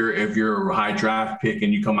 if you're a high draft pick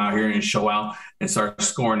and you come out here and show out and start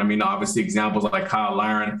scoring. I mean, obviously examples like Kyle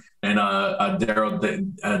Laren and Daryl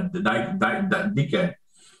Dike,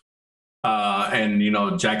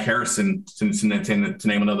 and Jack Harrison, to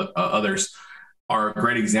name others, are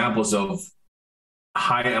great examples of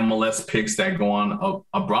high MLS picks that go on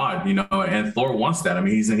abroad. And Thor wants that. I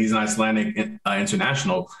mean, he's an Icelandic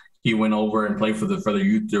international. He went over and played for the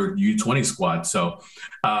U20 squad. So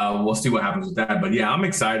we'll see what happens with that. But yeah, I'm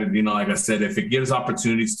excited. Like I said, if it gives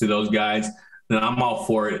opportunities to those guys, then I'm all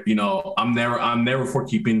for it. I'm never for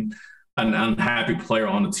keeping an unhappy player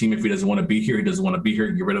on the team. If he doesn't want to be here, he doesn't want to be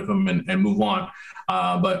here. Get rid of him and move on.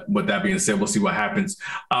 But with that being said, we'll see what happens.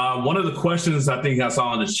 One of the questions I think I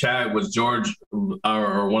saw in the chat was George,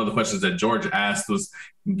 or one of the questions that George asked was,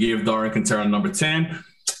 give Darwin Quintero number 10.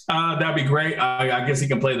 That'd be great. I guess he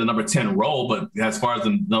can play the number 10 role, but as far as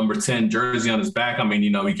the number 10 jersey on his back, I mean,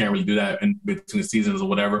 he can't really do that in between the seasons or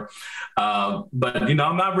whatever. But, I'm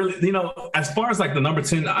not really, as far as like the number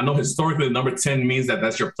 10, I know historically the number 10 means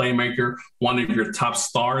that's your playmaker, one of your top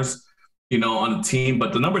stars, on the team.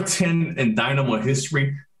 But the number 10 in Dynamo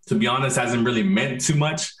history, to be honest, hasn't really meant too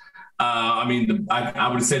much. I mean,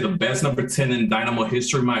 I would say the best number 10 in Dynamo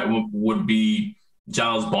history would be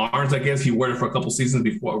Giles Barnes. I guess he wore it for a couple seasons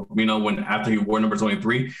before, after he wore number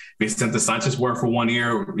 23. Vicente Sanchez wore it for 1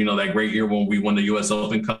 year, that great year when we won the U.S.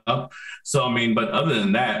 Open Cup. So, I mean, but other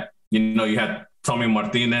than that, you had Tommy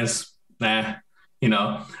Martinez, so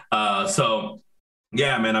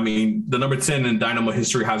yeah, man, I mean, the number 10 in Dynamo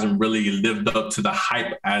history hasn't really lived up to the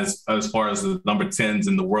hype as far as the number 10s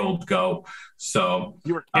in the world go. So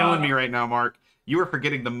you were killing me right now, Mark. You were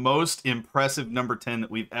forgetting the most impressive number 10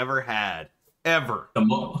 that we've ever had. Ever.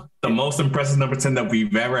 The most impressive number 10 that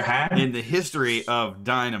we've ever had in the history of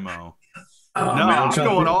Dynamo. No, man, I'm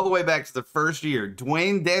going all the way back to the first year.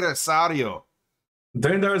 Dwayne De Rosario.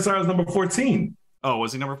 Dwayne De Rosario is number 14. Oh,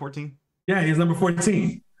 was he number 14? Yeah, he's number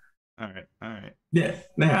 14. All right. Yeah,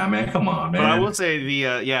 man, come on, man. But I will say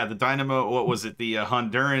the Dynamo. What was it? The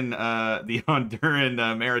Honduran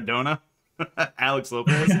Maradona. Alex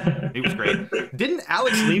Lopez, he was great. Didn't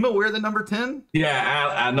Alex Lima wear the number 10?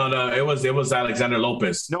 Yeah, no, it was Alexander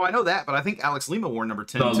Lopez. No, I know that, but I think Alex Lima wore number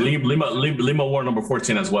 10. No, Lima wore number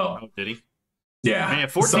 14 as well. Oh, did he? Yeah. Man,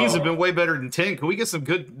 14s have been way better than 10. Can we get some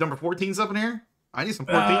good number 14s up in here? I need some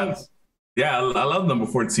 14s. Yeah, I love number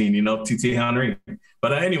 14. TT Henry.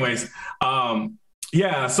 But anyways,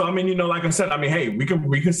 yeah. So I mean, like I said, I mean, hey, we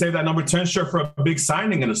can save that number 10 shirt for a big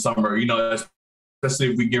signing in the summer.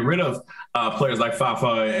 Especially if we get rid of players like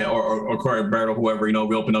Fafa or Corey Bird or whoever,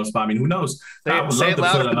 we open up spot. I mean, who knows? Say it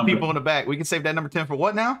louder for the people in the back. We can save that number 10 for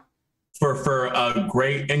what now? For a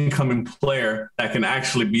great incoming player that can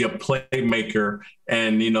actually be a playmaker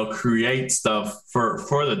and, create stuff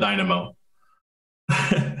for the Dynamo.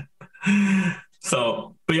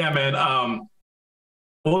 So, but yeah, man,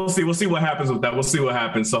 we'll see what happens with that. We'll see what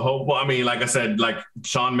happens. So I mean, like I said, like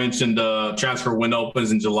Sean mentioned, the transfer window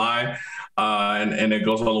opens in July. And it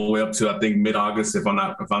goes all the way up to, I think, mid-August, if I'm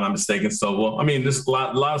not mistaken. So, well, I mean, there's a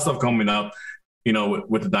lot of stuff coming up,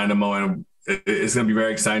 with the Dynamo, and it's going to be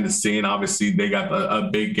very exciting to see. And obviously, they got a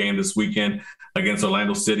big game this weekend against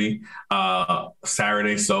Orlando City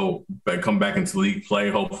Saturday. So, come back into league play.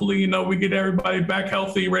 Hopefully, we get everybody back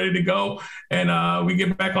healthy, ready to go, and we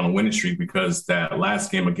get back on a winning streak, because that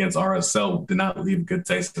last game against RSL did not leave a good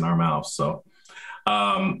taste in our mouths. So.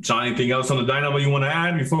 John, anything else on the Dynamo you want to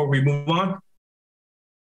add before we move on?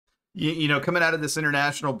 Coming out of this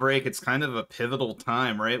international break, it's kind of a pivotal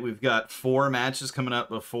time, right? We've got 4 matches coming up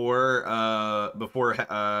before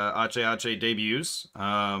Ache Ache debuts,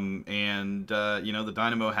 and the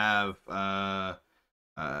Dynamo have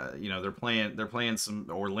they're playing some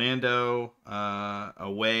Orlando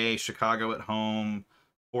away, Chicago at home,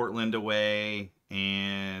 Portland away,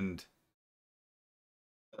 and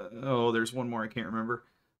there's one more I can't remember.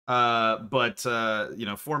 But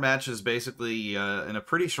 4 matches basically in a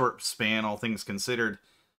pretty short span, all things considered.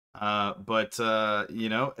 But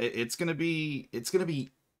it's gonna be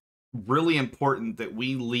really important that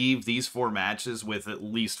we leave these 4 matches with at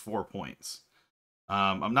least 4 points.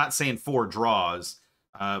 I'm not saying 4 draws,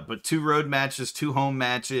 but 2 road matches, 2 home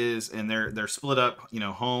matches, and they're split up,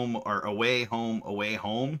 home or away, home, away,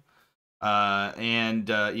 home.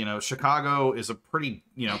 Chicago is a pretty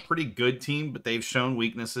good team, but they've shown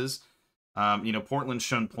weaknesses. Portland's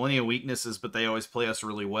shown plenty of weaknesses, but they always play us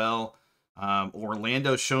really well.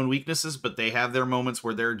 Orlando's shown weaknesses, but they have their moments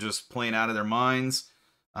where they're just playing out of their minds.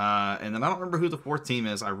 And then I don't remember who the 4th team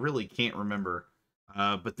is. I really can't remember.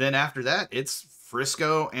 But then after that, it's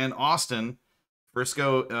Frisco and Austin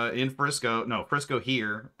Frisco in Frisco. No, Frisco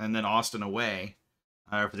here, and then Austin away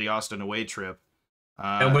for the Austin away trip.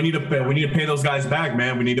 And we need to pay those guys back,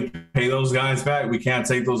 man. We need to pay those guys back. We can't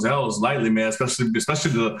take those L's lightly, man. Especially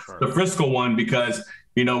the Frisco one, because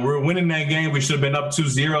we're winning that game. We should have been up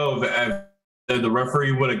 2-0 if the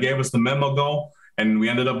referee would have gave us the memo goal, and we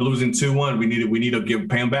ended up losing 2-1. We need to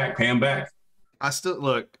pay him back. I still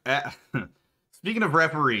look at. Speaking of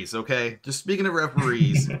referees, okay? Just speaking of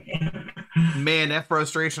referees, man, that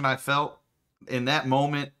frustration I felt in that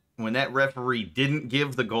moment when that referee didn't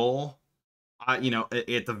give the goal. At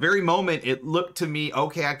the very moment, it looked to me,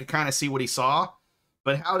 okay, I could kind of see what he saw,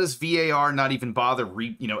 but how does VAR not even bother,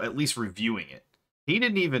 at least reviewing it? He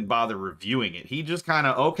didn't even bother reviewing it. He just kind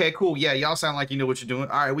of, okay, cool, yeah, y'all sound like you know what you're doing.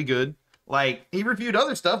 All right, we good. Like, he reviewed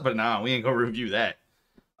other stuff, but no, we ain't gonna review that.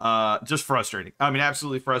 Just frustrating. I mean,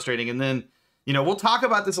 absolutely frustrating. And then, we'll talk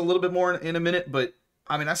about this a little bit more in a minute, but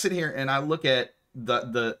I mean, I sit here and I look at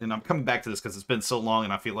and I'm coming back to this because it's been so long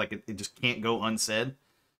and I feel like it just can't go unsaid.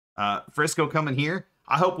 Frisco coming here.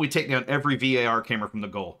 I hope we take down every VAR camera from the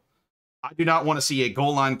goal. I do not want to see a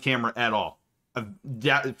goal line camera at all.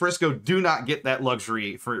 Frisco do not get that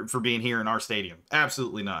luxury for being here in our stadium.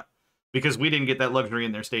 Absolutely not. Because we didn't get that luxury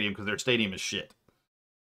in their stadium because their stadium is shit.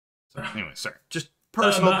 So, anyway, sorry. Just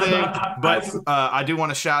personal thing. But I do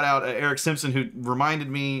want to shout out Eric Simpson, who reminded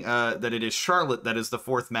me that it is Charlotte that is the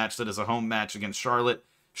fourth match that is a home match against Charlotte.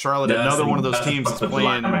 Charlotte, another one of those teams that's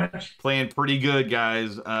playing pretty good,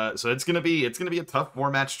 guys. So it's gonna be a tough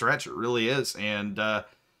 4-match stretch. It really is, and but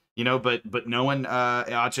knowing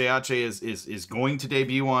Ache is going to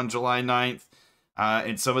debut on July 9th,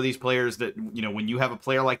 and some of these players that when you have a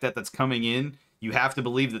player like that that's coming in, you have to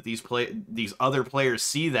believe that these other players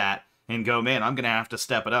see that and go, man, I'm gonna have to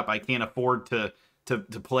step it up. I can't afford to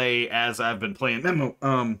play as I've been playing.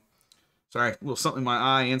 Sorry, a little something in my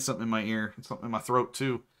eye and something in my ear, and something in my throat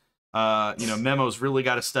too. Memo's really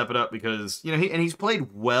got to step it up because he's played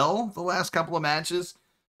well the last couple of matches,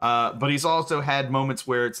 but he's also had moments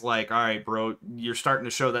where it's like, all right, bro, you're starting to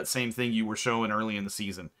show that same thing you were showing early in the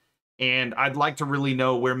season, and I'd like to really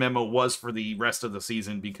know where Memo was for the rest of the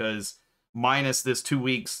season because minus this 2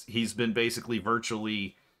 weeks, he's been basically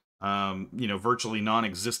virtually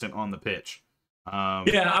non-existent on the pitch.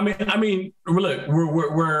 Yeah, I mean, look,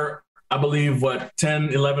 we're I believe 10,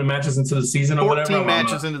 11 matches into the season or 14 whatever. 14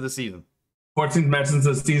 matches into the season. 14 matches into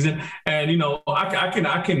the season, and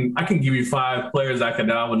I can give you 5 players that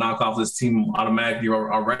I would knock off this team automatically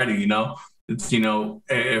already. It's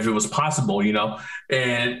if it was possible,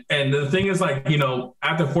 and the thing is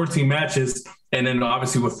after 14 matches, and then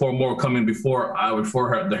obviously with 4 more coming before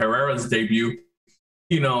the Herrera's debut,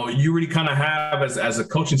 you really kind of have as a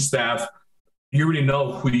coaching staff, you already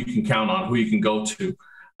know who you can count on, who you can go to.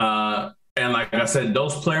 And like I said,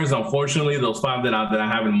 those players, unfortunately, those 5 that I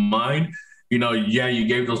have in mind, you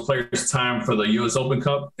gave those players time for the U.S. Open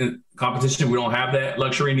Cup competition. We don't have that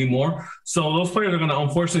luxury anymore. So those players are going to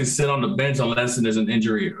unfortunately sit on the bench unless there's an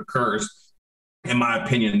injury occurs. In my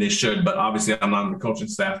opinion, they should, but obviously I'm not on the coaching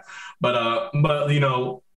staff. But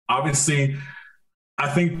obviously I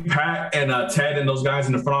think Pat and Ted and those guys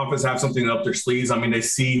in the front office have something up their sleeves. I mean, they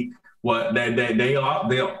see what they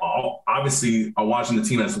all obviously are watching the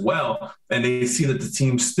team as well, and they see that the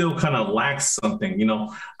team still kind of lacks something.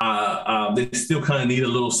 They still kind of need a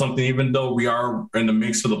little something, even though we are in the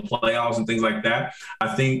mix for the playoffs and things like that.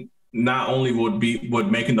 I think not only would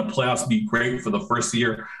making the playoffs be great for the first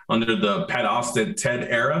year under the Pat Austin Ted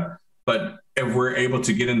era, but if we're able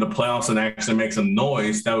to get in the playoffs and actually make some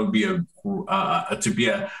noise, that would be a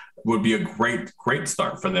great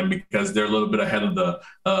start for them because they're a little bit ahead of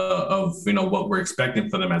what we're expecting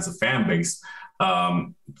for them as a fan base.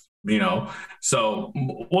 So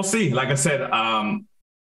we'll see. Like I said,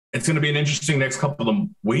 it's going to be an interesting next couple of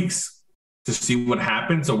weeks to see what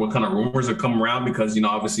happens or what kind of rumors are coming around because,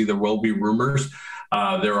 obviously there will be rumors.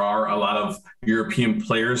 There are a lot of European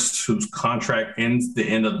players whose contract ends the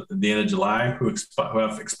end of July, who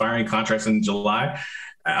have expiring contracts in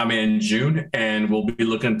June, and will be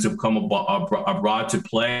looking to come abroad to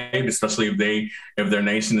play, especially if their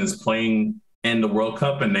nation is playing in the World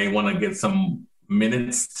Cup and they want to get some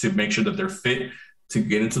minutes to make sure that they're fit to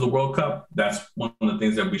get into the World Cup. That's one of the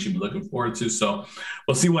things that we should be looking forward to. So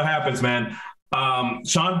we'll see what happens, man.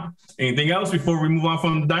 Sean, anything else before we move on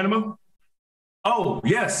from the Dynamo? Oh,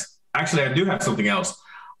 yes. Actually, I do have something else.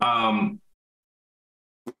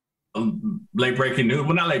 Late breaking news.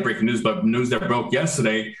 Well, not late breaking news, but news that broke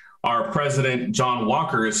yesterday. Our president, John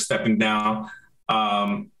Walker, is stepping down.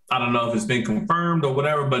 I don't know if it's been confirmed or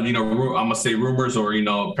whatever, but I'm gonna say rumors, or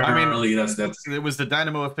apparently that's it was the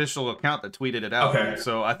Dynamo official account that tweeted it out. Okay.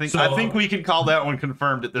 So I think we can call that one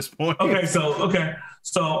confirmed at this point. Okay, so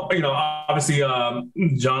obviously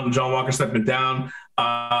John Walker stepping down.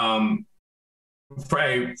 In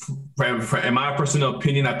my personal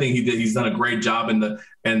opinion, I think he's done a great job in the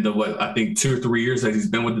what I think 2 or 3 years that he's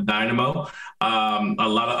been with the Dynamo. A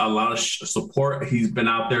lot of support. He's been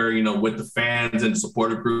out there, with the fans and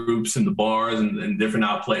supporter groups and the bars and different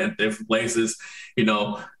different places.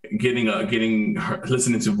 Listening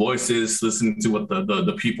to voices, listening to what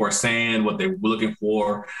the people are saying, what they're looking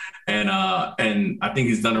for, and I think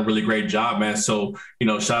he's done a really great job, man. So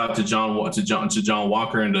shout out to John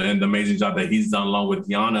Walker and the amazing job that he's done along with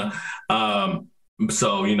Yana.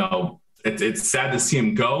 It's sad to see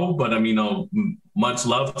him go, but much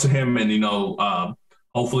love to him, and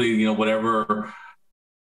hopefully whatever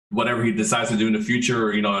he decides to do in the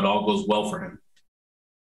future, it all goes well for him.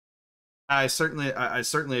 I certainly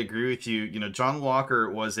agree with you. John Walker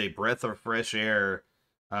was a breath of fresh air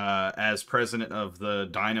as president of the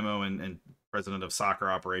Dynamo and president of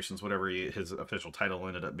soccer operations, whatever his official title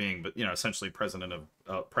ended up being, but essentially president of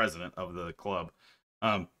the club.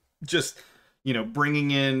 Just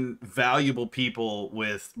bringing in valuable people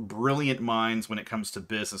with brilliant minds when it comes to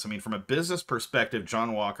business. I mean, from a business perspective,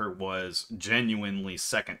 John Walker was genuinely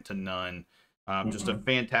second to none. Just a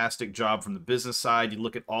fantastic job from the business side. You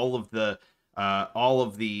look at all of the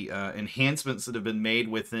enhancements that have been made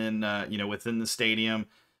within the stadium.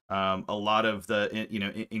 A lot of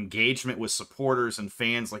the engagement with supporters and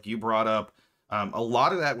fans, like you brought up. A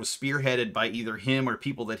lot of that was spearheaded by either him or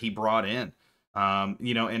people that he brought in.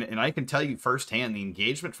 And I can tell you firsthand, the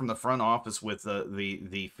engagement from the front office with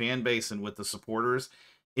the fan base and with the supporters,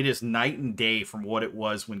 it is night and day from what it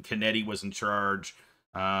was when Kennedy was in charge.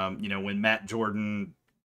 When Matt Jordan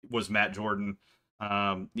was Matt Jordan,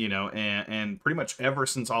 and pretty much ever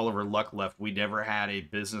since Oliver Luck left, we never had a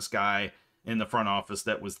business guy in the front office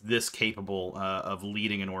that was this capable of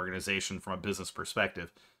leading an organization from a business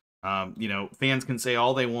perspective. Fans can say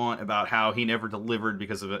all they want about how he never delivered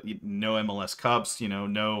because of no MLS Cups, we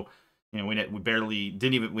haven't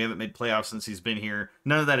made playoffs since he's been here.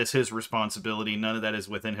 None of that is his responsibility. None of that is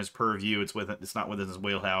within his purview. It's not within his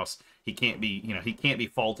wheelhouse. He can't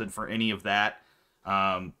be faulted for any of that.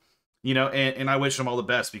 And I wish him all the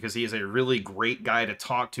best because he is a really great guy to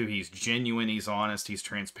talk to. He's genuine. He's honest. He's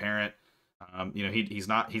transparent. He's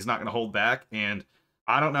not going to hold back. And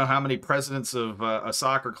I don't know how many presidents of a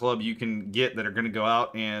soccer club you can get that are going to go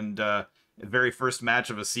out and the very first match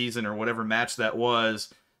of a season or whatever match that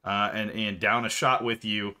was, and down a shot with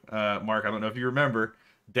you, Mark. I don't know if you remember,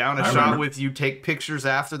 shot with you, take pictures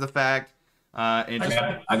after the fact, and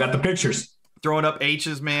I got the pictures. Throwing up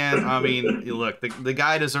H's, man. I mean, look, the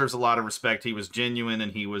guy deserves a lot of respect. He was genuine,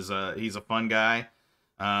 and he's a fun guy.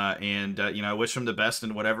 I wish him the best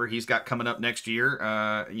in whatever he's got coming up next year,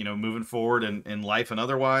 moving forward in life and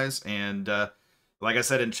otherwise. And like I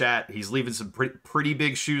said in chat, he's leaving some pretty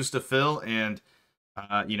big shoes to fill. And,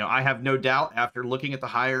 I have no doubt after looking at the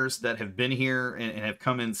hires that have been here and have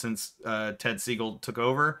come in since Ted Siegel took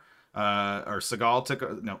over,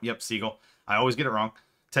 Siegel. I always get it wrong.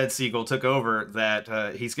 Ted Siegel took over,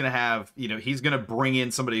 that he's going to have, he's going to bring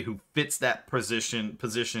in somebody who fits that position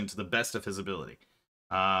to the best of his ability.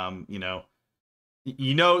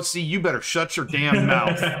 You better shut your damn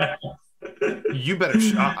mouth. You better,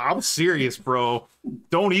 I'm serious, bro.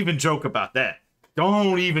 Don't even joke about that.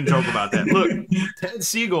 Look, Ted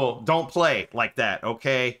Siegel don't play like that,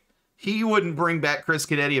 okay? He wouldn't bring back Chris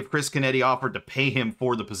Kennedy if Chris Kennedy offered to pay him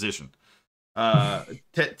for the position.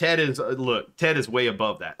 Ted is way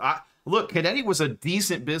above that. Kennedy was a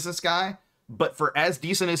decent business guy, but for as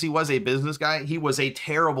decent as he was a business guy, he was a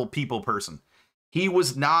terrible people person. He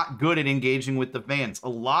was not good at engaging with the fans. A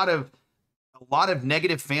lot of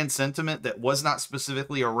negative fan sentiment that was not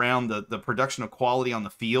specifically around the production of quality on the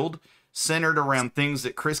field, centered around things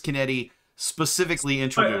that Chris Kennedy specifically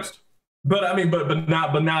introduced. But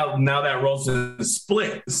now that role's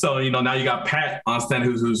split. So now you got Pat on stand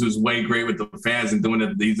who's way great with the fans and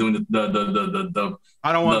he's doing the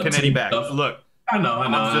I don't want Kennedy back. Stuff. Look, I know.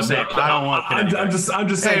 I'm just saying, I don't want Kennedy back.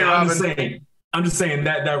 I'm just saying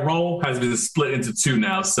that role has been split into two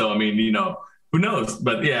now. So I mean, who knows?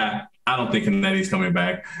 But yeah, I don't think Kennedy's coming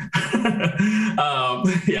back.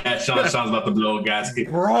 Sean's about to blow a gasket.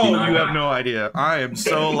 Bro, you have no idea. I am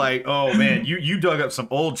so oh man, you dug up some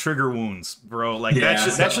old trigger wounds, bro.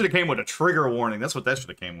 That should have came with a trigger warning. That's what that should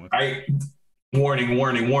have came with. Warning.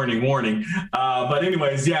 But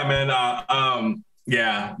anyways, yeah, man.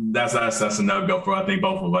 Yeah, that's a no-go for I think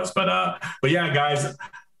both of us. But yeah, guys.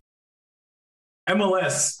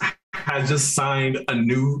 MLS has just signed a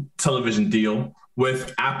new television deal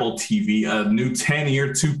with Apple TV, a new 10-year,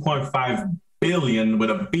 $2.5 billion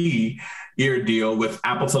with a B-year deal with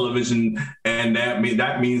Apple Television, and that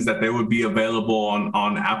means that they would be available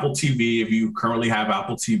on Apple TV if you currently have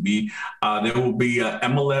Apple TV. There will be a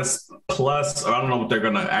MLS Plus, or I don't know what they're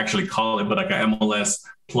going to actually call it, but like a MLS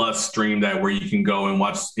Plus stream that where you can go and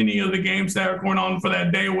watch any of the games that are going on for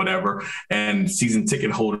that day or whatever. And season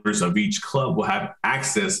ticket holders of each club will have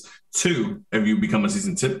access to if you become a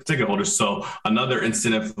season ticket holder. So another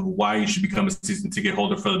incentive of why you should become a season ticket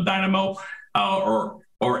holder for the Dynamo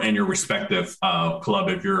or in your respective club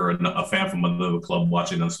if you're a fan from another club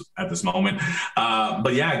watching us at this moment.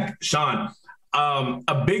 But yeah, Sean,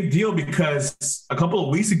 a big deal because a couple of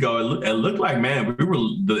weeks ago it looked like, man,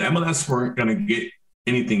 the MLS weren't going to get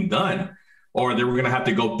anything done, or they were going to have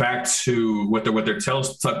to go back to with their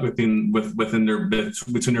tails tucked between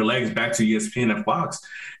their legs back to ESPN and Fox.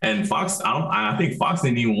 And Fox, I think Fox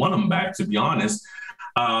didn't even want them back, to be honest.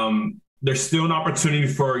 There's still an opportunity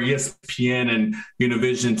for ESPN and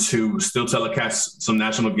Univision to still telecast some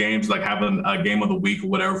national games, like having a game of the week or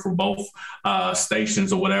whatever for both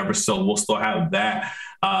stations or whatever. So we'll still have that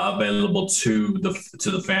available to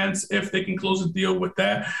the fans if they can close a deal with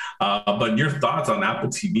that. But your thoughts on Apple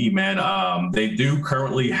TV, man? They do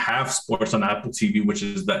currently have sports on Apple TV, which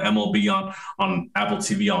is the MLB on Apple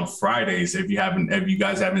TV on Fridays. If you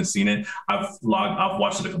guys haven't seen it, I've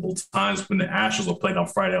watched it a couple of times when the Astros were played on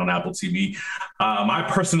Friday on Apple TV. My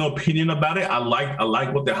personal opinion about it, I like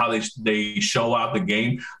how they show out the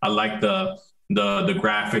game. I like the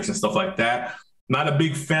graphics and stuff like that. Not a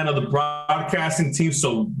big fan of the broadcasting team,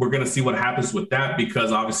 so we're going to see what happens with that,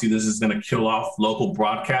 because obviously this is going to kill off local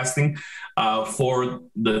broadcasting for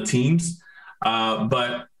the teams.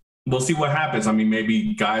 But we'll see what happens. I mean,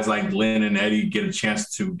 maybe guys like Glenn and Eddie get a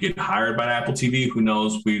chance to get hired by Apple TV. Who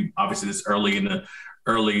knows? We obviously this early in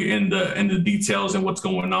the details and what's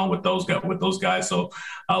going on with those guys. So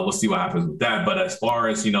we'll see what happens with that. But as far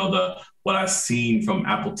as what I've seen from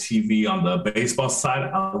Apple TV on the baseball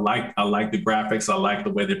side, I like the graphics. I like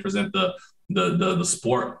the way they present the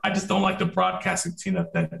sport. I just don't like the broadcasting team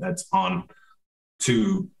that's on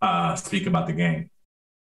to speak about the game.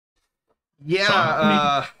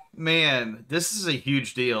 Yeah, man, this is a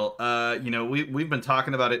huge deal. We've been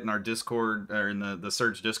talking about it in our Discord, or in the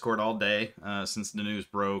Surge Discord, all day since the news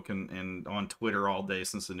broke, and on Twitter all day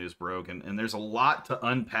since the news broke. And there's a lot to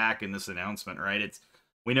unpack in this announcement, right?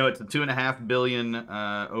 We know it's a $2.5 billion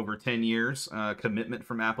over 10 years commitment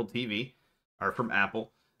from Apple TV, or from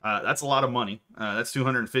Apple. That's a lot of money. That's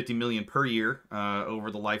 $250 million per year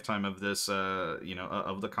over the lifetime of this,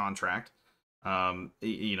 of the contract.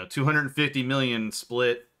 250 million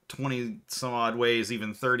split 20 some odd ways,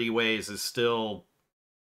 even 30 ways, is still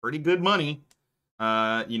pretty good money,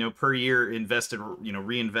 per year invested,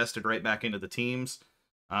 reinvested right back into the teams.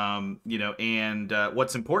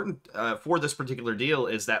 What's important for this particular deal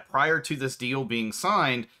is that prior to this deal being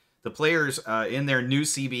signed, the players in their new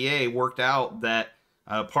CBA worked out that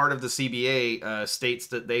part of the CBA states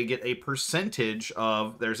that they get a percentage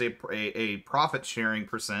of, there's a profit sharing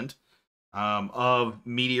percent of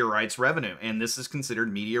media rights revenue, and this is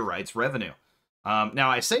considered media rights revenue. Now,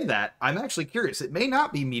 I say that, I'm actually curious. It may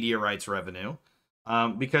not be media rights revenue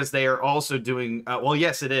because they are also doing, well,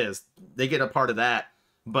 yes, it is. They get a part of that,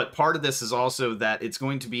 but part of this is also that it's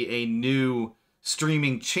going to be a new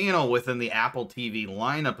streaming channel within the Apple TV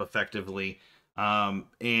lineup, effectively. So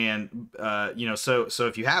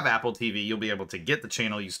if you have Apple TV, you'll be able to get the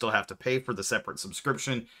channel. You still have to pay for the separate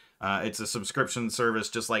subscription. It's a subscription service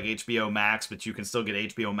just like HBO Max, but you can still get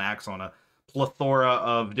HBO Max on a plethora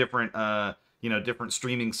of different, different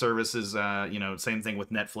streaming services. Same thing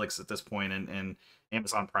with Netflix at this point, and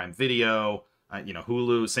Amazon Prime Video,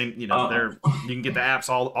 Hulu. Same, you can get the apps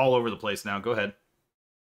all over the place now. Go ahead.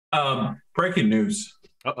 Breaking news.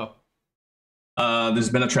 There's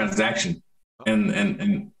been a transaction,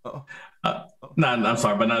 and I'm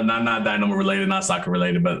sorry, but not Dynamo related, not soccer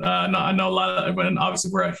related, but I know a lot of, and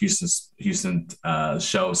obviously we're a Houston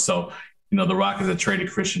show, so the Rockets have traded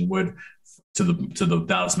Christian Wood to the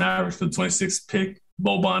Dallas Mavericks for the 26th pick,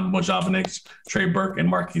 Boban Marjanovic, Trey Burke, and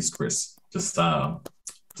Marquise Chris. Just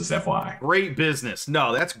FYI. Great business.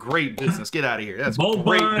 No, that's great business. Get out of here. That's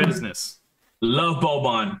great business. Love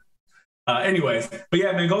Boban. Anyways, but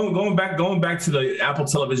yeah, man, going back to the Apple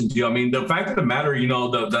Television deal. I mean, the fact of the matter,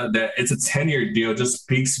 that it's a 10-year deal just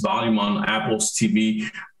speaks volume on Apple's TV,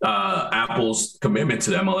 Apple's commitment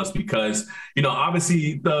to the MLS, because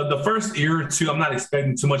obviously the first year or two, I'm not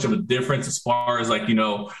expecting too much of a difference as far as they're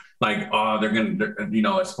gonna,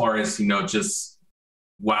 as far as just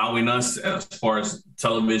wowing us as far as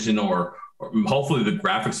television, or hopefully the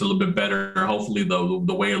graphics are a little bit better. Hopefully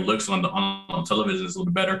the way it looks on television is a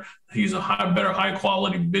little bit better. He's a better high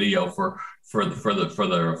quality video for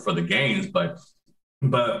the games, but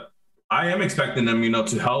I am expecting them,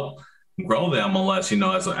 to help grow the MLS,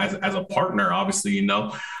 as a partner. Obviously,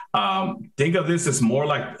 think of this as more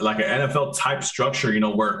like an NFL type structure,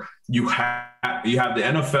 where you have the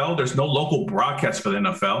NFL. There's no local broadcast for the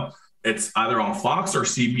NFL. It's either on Fox or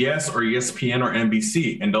CBS or ESPN or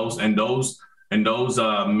NBC, and those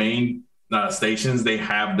main stations, they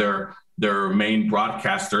have their main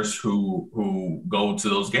broadcasters who go to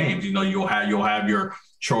those games. You'll have your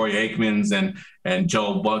Troy Aikmans and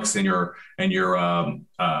Joe Bucks and your Tony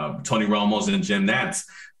Romos and Jim Nantz.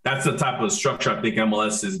 That's the type of structure I think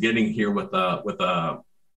MLS is getting here with Apple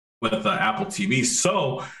TV.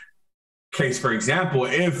 So, case for example,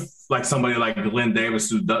 if like somebody like Glenn Davis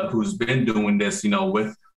who's been doing this,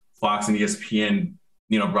 with Fox and ESPN,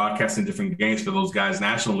 broadcasting different games for those guys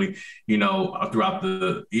nationally, throughout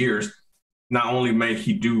the years, not only may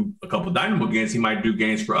he do a couple of Dynamo games, he might do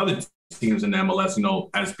games for other teams in the MLS,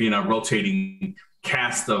 as being a rotating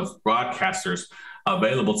cast of broadcasters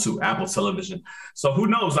available to Apple Television. So who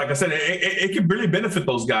knows? Like I said, it could really benefit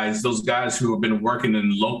those guys who have been working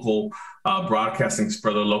in local broadcasting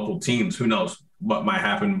for their local teams. Who knows what might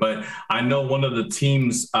happen? But I know one of the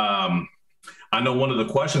teams, one of the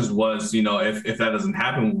questions was, if that doesn't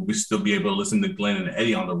happen, will we still be able to listen to Glenn and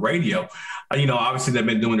Eddie on the radio? Obviously they've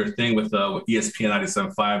been doing their thing with ESPN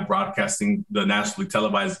 97.5, broadcasting the nationally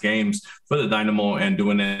televised games for the Dynamo and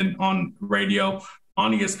doing it on radio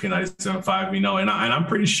on ESPN 97.5, and I'm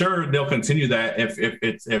pretty sure they'll continue that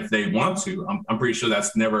if they want to. I'm pretty sure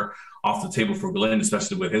that's never off the table for Glenn,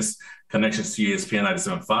 especially with his connections to ESPN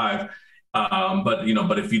 97.5.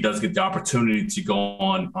 But if he does get the opportunity to go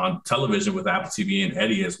on television with Apple TV and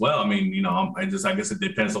Eddie as well, I guess it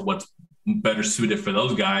depends on what's better suited for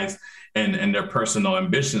those guys and their personal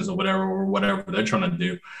ambitions or whatever they're trying to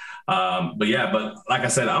do. But like I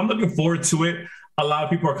said, I'm looking forward to it. A lot of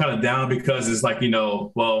people are kind of down because it's like,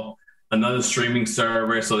 another streaming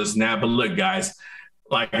service, so this now. But look, guys,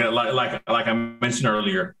 like I mentioned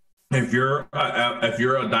earlier, if you're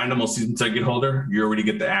a Dynamo season ticket holder, you already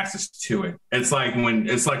get the access to it. It's like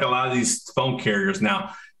a lot of these phone carriers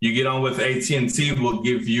now. You get on with AT&T, will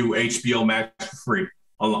give you HBO Max for free,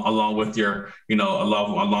 along with your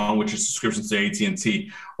along with your subscription to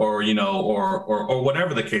AT&T, or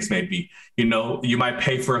whatever the case may be. You might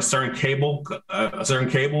pay for a certain cable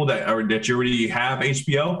that you already have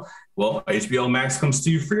HBO. Well, HBO Max comes to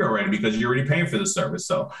you free already because you're already paying for the service.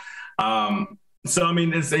 So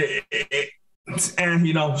streaming is the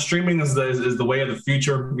way of the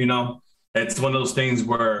future. It's one of those things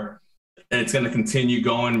where it's going to continue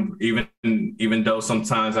going, even though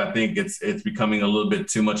sometimes I think it's becoming a little bit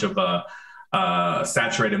too much of a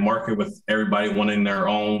saturated market with everybody wanting their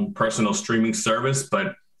own personal streaming service.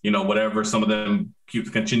 But whatever, some of them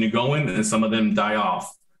continue going and some of them die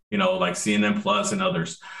off. Like CNN Plus and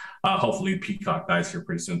others. Hopefully Peacock dies here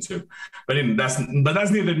pretty soon too. But that's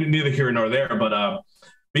neither here nor there. But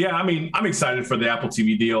yeah, I'm excited for the Apple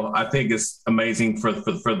TV deal. I think it's amazing for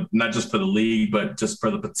not just for the league, but just for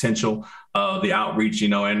the potential, the outreach,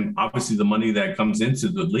 and obviously the money that comes into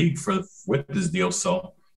the league with this deal.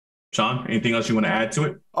 So, Sean, anything else you want to add to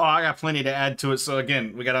it? Oh, I got plenty to add to it. So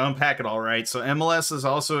again, we got to unpack it all, right? So MLS is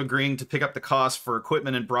also agreeing to pick up the cost for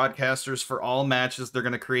equipment and broadcasters for all matches. They're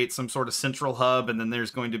going to create some sort of central hub, and then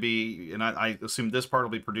there's going to be, and I assume this part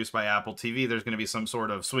will be produced by Apple TV. There's going to be some sort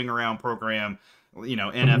of swing around program,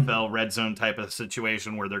 NFL red zone type of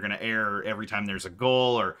situation where they're going to air every time there's a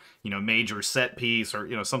goal or, major set piece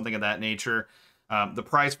or, something of that nature. The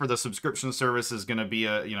price for the subscription service is going to be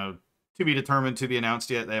to be determined, to be announced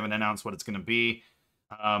yet. They haven't announced what it's going to be.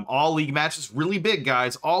 All league matches, really big,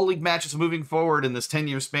 guys. All league matches moving forward in this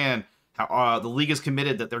 10-year span. The league is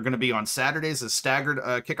committed that they're going to be on Saturdays as staggered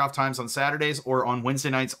kickoff times on Saturdays or on Wednesday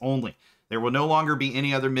nights only. There will no longer be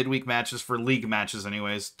any other midweek matches for league matches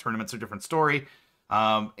anyways. Tournaments are a different story.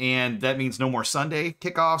 And that means no more Sunday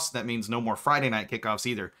kickoffs. That means no more Friday night kickoffs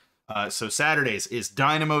either. So Saturdays is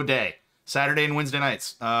Dynamo Day. Saturday and Wednesday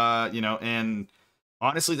nights. And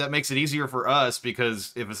honestly, that makes it easier for us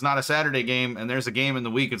because if it's not a Saturday game and there's a game in the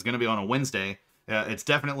week, it's going to be on a Wednesday. It's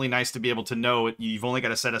definitely nice to be able to know you've only got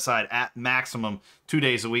to set aside at maximum 2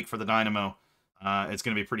 days a week for the Dynamo. It's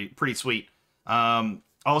going to be pretty sweet.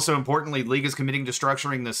 Also, importantly, league is committing to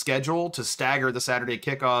structuring the schedule to stagger the Saturday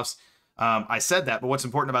kickoffs. I said that, but what's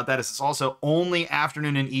important about that is it's also only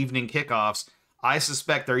afternoon and evening kickoffs. I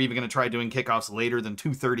suspect they're even going to try doing kickoffs later than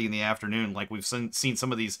 2:30 in the afternoon, like we've seen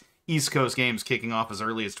some of these East Coast games kicking off as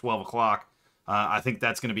early as 12 o'clock. I think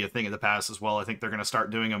that's going to be a thing of the past as well. I think they're going to start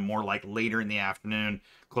doing them more like later in the afternoon,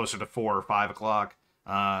 closer to 4 or 5 o'clock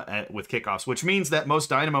with kickoffs, which means that most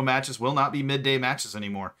Dynamo matches will not be midday matches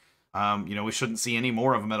anymore. We shouldn't see any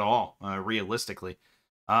more of them at all, realistically.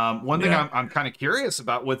 One thing I'm kind of curious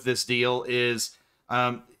about with this deal is,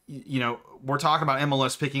 we're talking about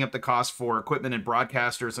MLS picking up the cost for equipment and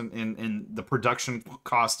broadcasters and the production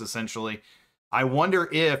cost, essentially. I wonder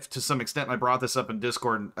if, to some extent, I brought this up in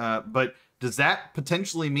Discord, but does that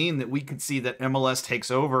potentially mean that we could see that MLS takes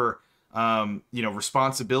over,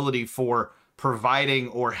 responsibility for providing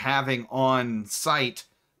or having on site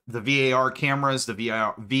the VAR cameras, the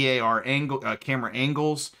VAR angle, camera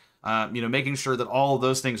angles, making sure that all of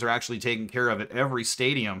those things are actually taken care of at every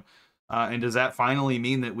stadium? And does that finally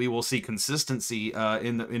mean that we will see consistency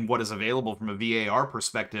in what is available from a VAR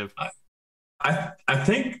perspective? I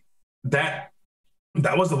think that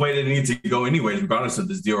was the way that it needed to go anyways, regardless of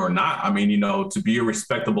this deal or not. I mean, to be a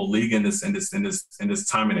respectable league in this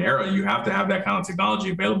time and era, you have to have that kind of technology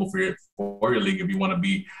available for your league if you want to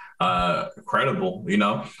be credible.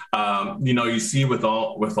 You see with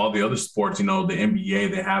all the other sports, the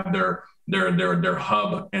NBA, they have their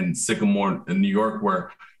hub in Sycamore in New York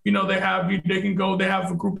where they have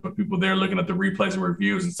a group of people there looking at the replays and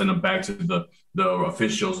reviews and send them back to the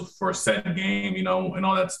officials for a set game, and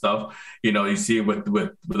all that stuff. You see it with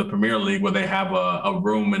the Premier League where they have a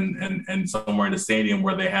room and somewhere in the stadium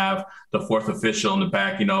where they have the fourth official in the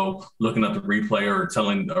back, looking at the replay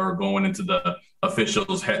or going into the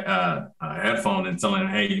official's headphone and telling them,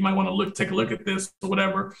 hey, you might want to take a look at this or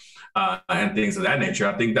whatever, and things of that nature.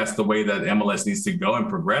 I think that's the way that MLS needs to go and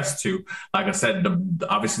progress to. Like I said,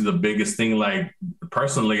 obviously the biggest thing, like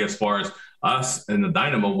personally, as far as us and the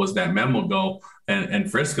Dynamo, was that memo goal and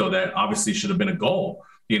Frisco that obviously should have been a goal,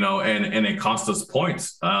 and it cost us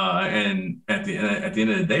points. And at the end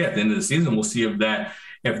of the day, at the end of the season, we'll see if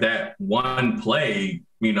that one play,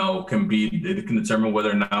 it can determine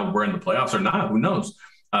whether or not we're in the playoffs or not. Who knows?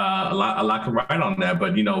 A lot can write on that,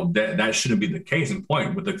 but that shouldn't be the case. And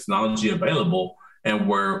point with the technology available and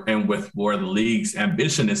with where the league's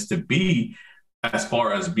ambition is to be as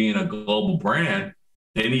far as being a global brand,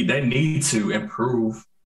 they need to improve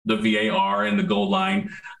the VAR and the goal line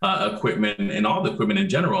equipment and all the equipment in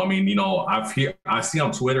general. I mean, I see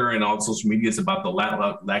on Twitter and all social medias about the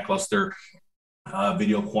lackluster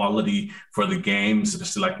video quality for the games,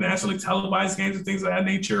 especially like nationally televised games and things of that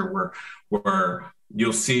nature, where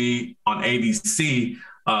you'll see on ABC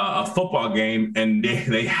a football game and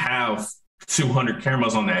they have 200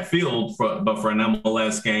 cameras on that field, but for an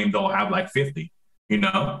MLS game, they'll have like 50,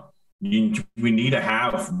 We need to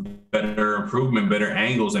have better improvement, better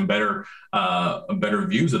angles, and better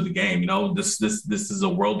views of the game. This is a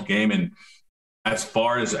world game, and as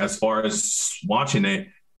far as watching it,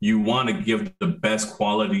 you want to give the best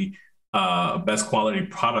quality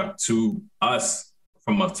product to us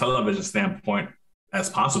from a television standpoint as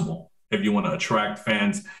possible if you want to attract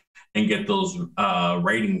fans and get those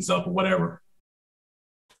ratings up or whatever.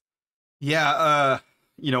 Yeah,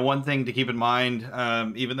 one thing to keep in mind,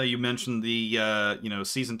 even though you mentioned the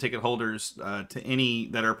season ticket holders, to any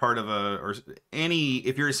that are part of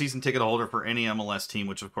if you're a season ticket holder for any MLS team,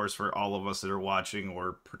 which of course for all of us that are watching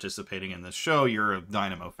or participating in this show, you're a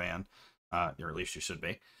Dynamo fan, or at least you should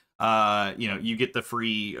be. You get the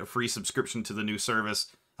free subscription to the new service.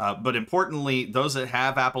 But importantly, those that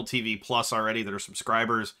have Apple TV Plus already that are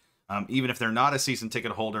subscribers, even if they're not a season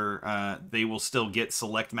ticket holder, they will still get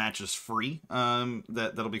select matches free,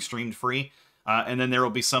 that'll be streamed free. And then there will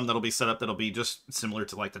be some that'll be set up that'll be just similar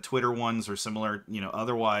to like the Twitter ones or similar,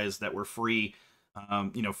 otherwise that were free,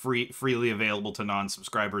 freely available to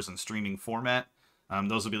non-subscribers in streaming format.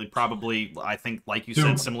 Those will be probably, I think, like you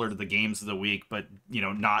said, similar to the games of the week, but,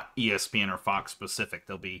 not ESPN or Fox specific.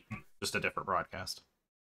 They'll be just a different broadcast.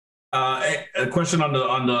 A question on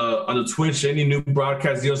the Twitch. Any new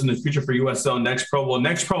broadcast deals in the future for USL Next Pro? Well,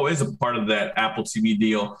 Next Pro is a part of that Apple TV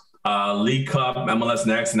deal. League Cup, MLS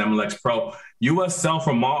Next, and MLS Pro. USL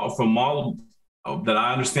from all that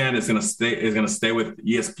I understand is going to stay with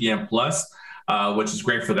ESPN Plus, which is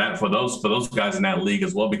great for those guys in that league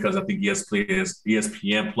as well, because I think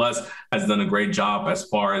ESPN Plus has done a great job as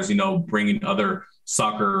far as bringing other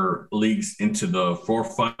soccer leagues into the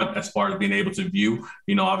forefront as far as being able to view.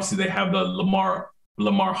 Obviously they have the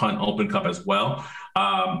Lamar Hunt Open Cup as well.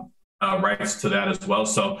 rights to that as well.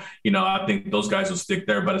 So, I think those guys will stick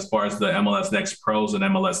there. But as far as the MLS Next Pros and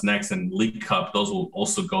MLS Next and League Cup, those will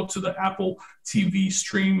also go to the Apple TV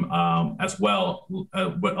stream as well,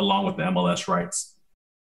 along with the MLS rights.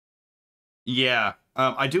 Yeah.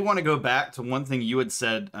 I do want to go back to one thing you had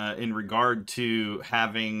said in regard to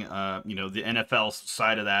having, the NFL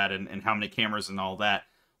side of that and how many cameras and all that.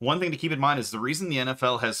 One thing to keep in mind is the reason the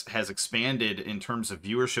NFL has expanded in terms of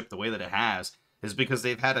viewership the way that it has is because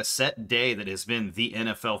they've had a set day that has been the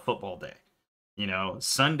NFL football day.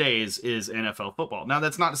 Sundays is NFL football. Now,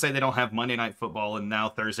 that's not to say they don't have Monday night football and now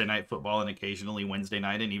Thursday night football and occasionally Wednesday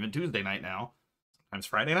night and even Tuesday night now. Sometimes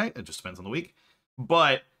Friday night. It just depends on the week.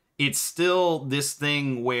 But it's still this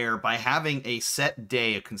thing where by having a set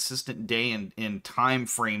day, a consistent day in time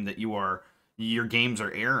frame that your games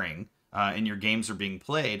are airing and your games are being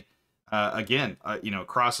played,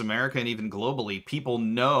 across America and even globally, people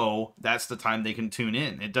know that's the time they can tune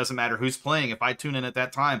in. It doesn't matter who's playing. If I tune in at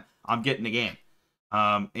that time, I'm getting a game.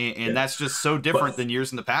 And that's just so different than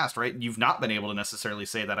years in the past, right? You've not been able to necessarily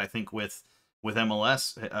say that, I think, with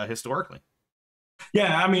MLS historically.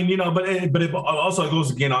 Yeah, I mean, but it also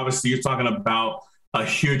goes again. Obviously, you're talking about a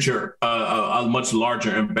a much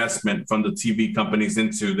larger investment from the TV companies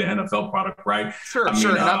into the NFL product, right? Sure. And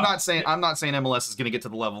I'm not saying MLS is going to get to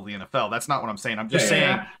the level of the NFL. That's not what I'm saying. I'm just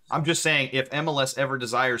saying if MLS ever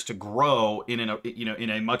desires to grow in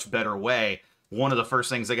a much better way, one of the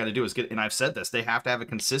first things they got to do is get. And I've said this: they have to have a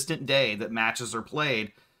consistent day that matches are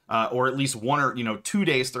played. Or at least 1 or 2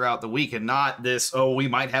 days throughout the week, and not this, we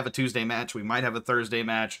might have a Tuesday match, we might have a Thursday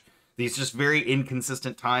match. These just very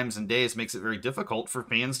inconsistent times and days makes it very difficult for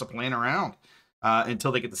fans to plan around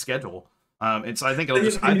until they get the schedule. And so I think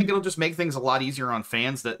it'll just make things a lot easier on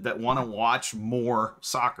fans that want to watch more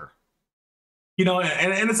soccer.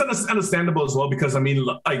 And it's understandable as well, because I mean,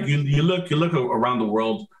 like you look around the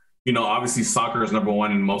world. Obviously soccer is number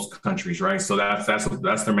one in most countries, right? So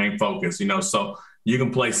that's their main focus. So you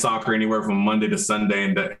can play soccer anywhere from Monday to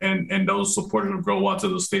Sunday, and those supporters will go out to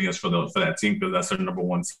those stadiums for that team because that's their number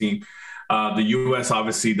one team. The U.S.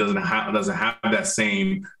 obviously doesn't have that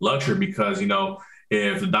same luxury because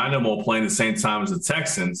if the Dynamo playing the same time as the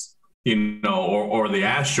Texans, or the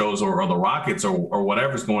Astros or the Rockets or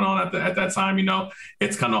whatever's going on at that time,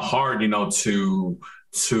 it's kind of hard, to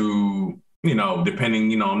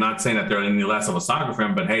depending, I'm not saying that they're any less of a soccer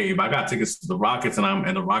fan, but hey, if I got tickets to the Rockets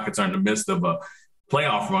and the Rockets are in the midst of a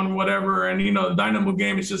playoff run or whatever, and the Dynamo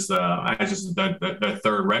game is just the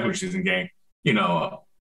third regular season game,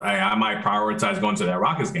 I might prioritize going to that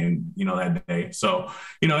Rockets game, that day. So,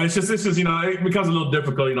 it's just it becomes a little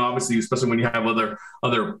difficult, obviously, especially when you have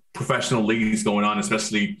other professional leagues going on,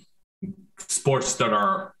 especially sports that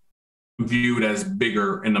are viewed as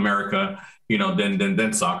bigger in America,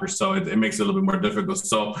 than soccer. So it makes it a little bit more difficult.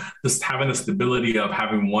 So just having the stability of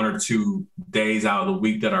having 1 or 2 days out of the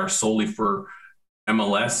week that are solely for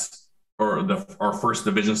MLS or first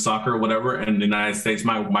division soccer or whatever in the United States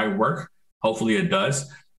might work. Hopefully it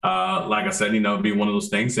does. Like I said, it'd be one of those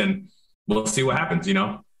things, and we'll see what happens,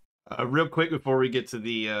 Real quick before we get to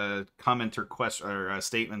the commenter question or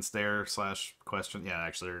statements there / question. Yeah,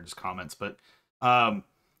 actually they're just comments, but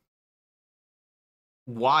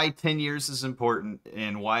why 10 years is important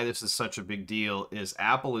and why this is such a big deal is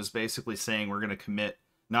Apple is basically saying we're going to commit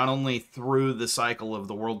not only through the cycle of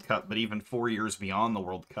the World Cup, but even 4 years beyond the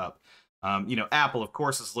World Cup. Apple, of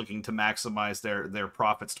course, is looking to maximize their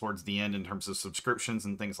profits towards the end in terms of subscriptions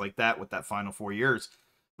and things like that with that final 4 years.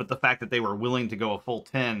 But the fact that they were willing to go a full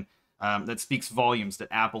 10, that speaks volumes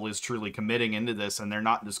that Apple is truly committing into this, and they're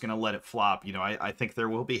not just going to let it flop. I think there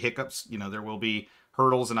will be hiccups. There will be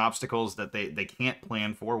hurdles and obstacles that they can't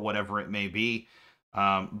plan for, whatever it may be.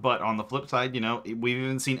 But on the flip side, we've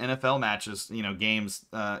even seen NFL matches, games,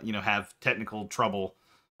 have technical trouble,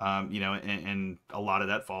 and a lot of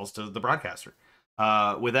that falls to the broadcaster.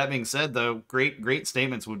 With that being said, though, great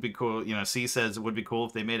statements. Would be cool. C says it would be cool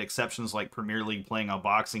if they made exceptions like Premier League playing on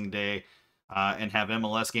Boxing Day, and have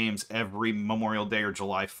MLS games every Memorial Day or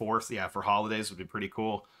July 4th. Yeah, for holidays would be pretty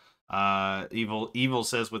cool. Evil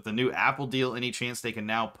says with the new Apple deal, any chance they can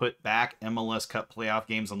now put back MLS Cup playoff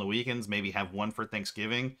games on the weekends, maybe have one for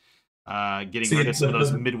Thanksgiving? Getting rid of some of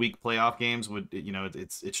those midweek playoff games would,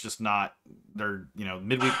 it's just not, they're,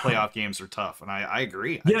 midweek playoff games are tough, and I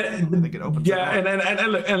agree. I think it opens. Yeah,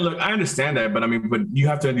 and look, I understand that, but you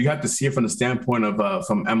have to see it from the standpoint of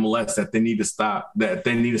from MLS that they need to stop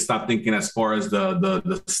thinking as far as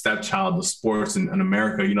the stepchild of sports in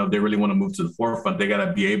America. they really want to move to the forefront. They got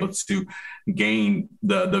to be able to gain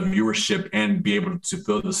the viewership and be able to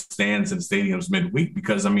fill the stands and stadiums midweek,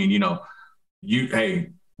 because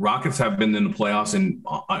Rockets have been in the playoffs, and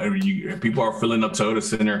people are filling up Toyota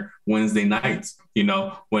Center Wednesday nights. You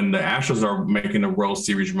know, when the Astros are making the World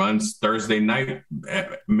Series runs, Thursday night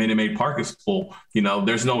at Minute Maid Park is full. You know,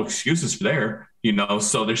 there's no excuses for there. You know,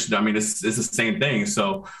 so it's the same thing.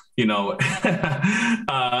 So, you know,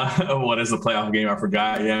 what is a playoff game? I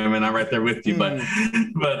forgot. Yeah, I mean, I'm right there with you. But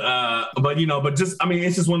you know, but just, I mean,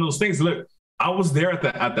 it's just one of those things. Look, I was there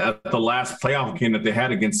at the last playoff game that they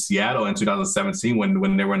had against Seattle in 2017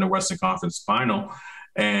 when they were in the Western Conference Final,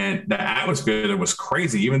 and the atmosphere there was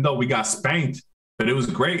crazy. Even though we got spanked, but it was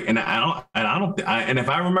great. And and if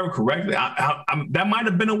I remember correctly, that might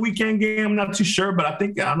have been a weekend game. I'm not too sure, but I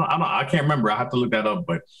think I can't remember. I have to look that up.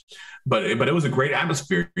 But it was a great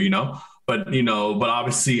atmosphere, you know. But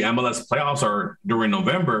obviously MLS playoffs are during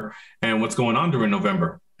November, and what's going on during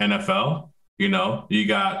November? NFL. You know, you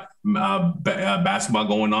got basketball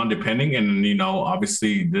going on, depending, and you know,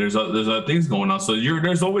 obviously there's other things going on. So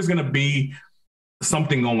there's always going to be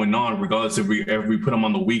something going on, regardless if we put them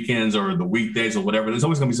on the weekends or the weekdays or whatever. There's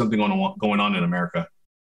always going to be something going on in America.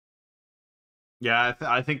 Yeah,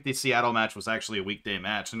 I think the Seattle match was actually a weekday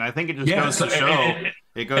match, and I think it just goes to show.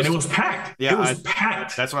 It was packed. Yeah, it was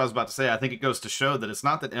packed. That's what I was about to say. I think it goes to show that it's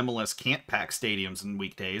not that MLS can't pack stadiums in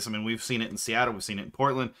weekdays. I mean, we've seen it in Seattle, we've seen it in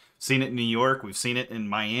Portland, we've seen it in New York, we've seen it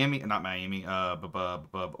in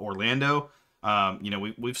Orlando. You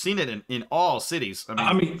know, we've seen it in all cities.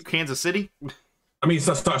 I mean, Kansas City. I mean,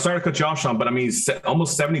 sorry to cut you off, Sean, but I mean,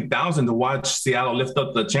 almost 70,000 to watch Seattle lift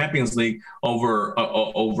up the Champions League over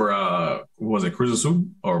what was it, Cruz Azul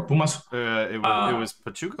or Pumas? It was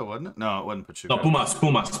Pachuca, wasn't it? No, it wasn't Pachuca. No,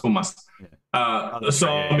 Pumas. Yeah. So,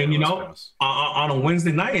 I mean, you know, on a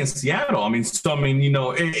Wednesday night in Seattle, I mean, you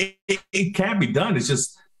know, it can be done. It's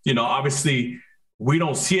just, you know, obviously we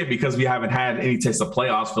don't see it because we haven't had any taste of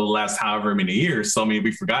playoffs for the last however many years. So, I mean,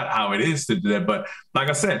 we forgot how it is to do that. But like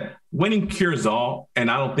I said, winning cures all.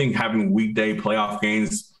 And I don't think having weekday playoff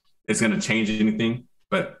games is going to change anything.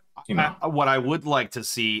 But, you know. What I would like to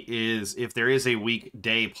see is if there is a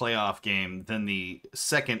weekday playoff game, then the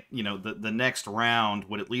second, you know, the next round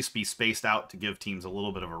would at least be spaced out to give teams a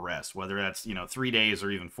little bit of a rest, whether that's, you know, 3 days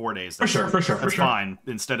or even 4 days. For sure. That's fine.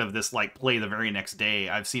 Instead of this, like, play the very next day.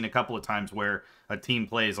 I've seen a couple of times where a team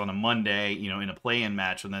plays on a Monday, you know, in a play-in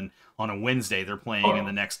match, and then on a Wednesday they're playing in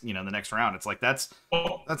the next round. It's like that's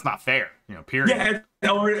not fair, you know. Period.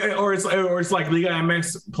 Yeah, or it's like Liga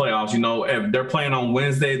MX playoffs. You know, if they're playing on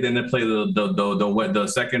Wednesday, then they play the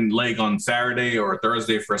second leg on Saturday or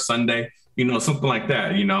Thursday for Sunday. You know, something like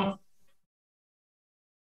that. You know.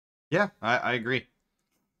 Yeah, I agree.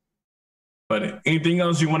 But anything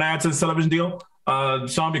else you want to add to the television deal?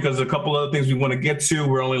 Sean, because a couple other things we want to get to.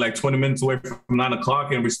 We're only like 20 minutes away from 9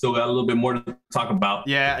 o'clock, and we still got a little bit more to talk about.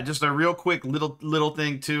 Yeah, just a real quick little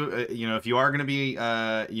thing too. You know, if you are going to be,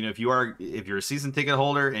 you know, if you're a season ticket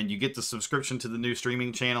holder and you get the subscription to the new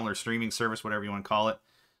streaming channel or streaming service, whatever you want to call it,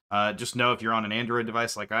 just know if you're on an Android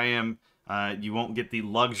device like I am, you won't get the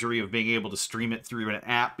luxury of being able to stream it through an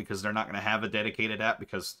app because they're not going to have a dedicated app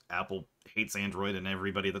because Apple hates Android and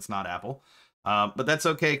everybody that's not Apple. But that's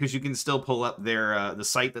okay because you can still pull up their the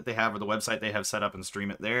site that they have or the website they have set up and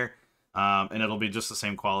stream it there, and it'll be just the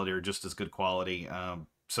same quality or just as good quality.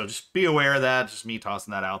 So just be aware of that. Just me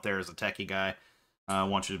tossing that out there as a techie guy. I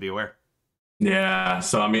want you to be aware. Yeah.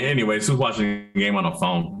 So I mean, anyways, who's watching a game on a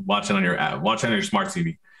phone? Watching on your app? Watching on your smart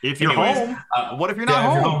TV? If you're home, what if you're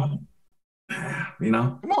not home? You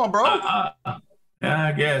know, come on, bro. Yeah,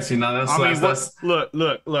 I guess you know that's.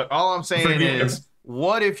 Look. All I'm saying is,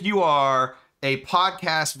 what if you are a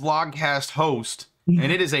podcast vlogcast host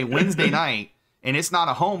and it is a Wednesday night and it's not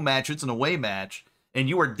a home match, it's an away match, and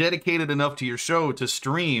you are dedicated enough to your show to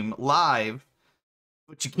stream live,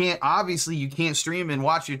 but you can't stream and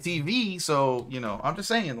watch your TV. So, you know, I'm just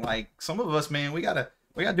saying, like, some of us, man, we gotta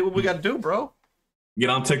do what we gotta do, bro.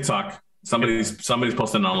 Get on TikTok. Somebody's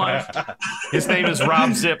posting on live. His name is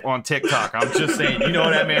Rob Zip on TikTok. I'm just saying, you know,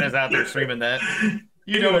 that man is out there streaming that.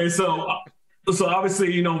 Anyway, so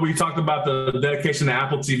obviously, you know, we talked about the dedication that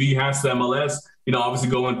Apple TV has to MLS, you know, obviously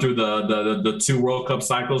going through the two World Cup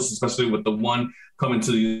cycles, especially with the one coming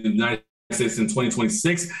to the United States in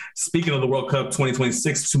 2026. Speaking of the World Cup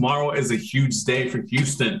 2026, tomorrow is a huge day for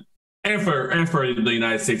Houston and for the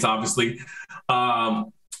United States, obviously.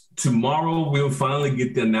 Tomorrow, we'll finally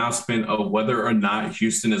get the announcement of whether or not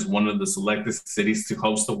Houston is one of the selected cities to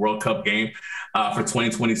host the World Cup game for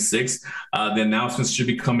 2026. The announcements should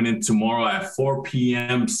be coming in tomorrow at 4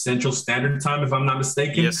 p.m. Central Standard Time, if I'm not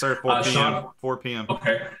mistaken. Yes, sir. 4 p.m. Sean? 4 p.m.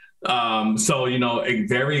 Okay. So, you know, a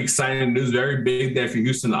very exciting news, very big day for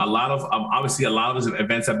Houston. Obviously a lot of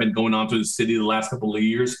events have been going on through the city the last couple of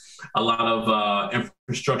years. A lot of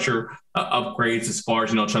infrastructure upgrades as far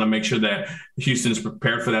as, trying to make sure that Houston is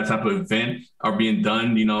prepared for that type of event are being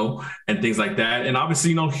done, and things like that. And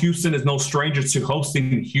obviously, Houston is no stranger to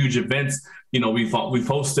hosting huge events. We've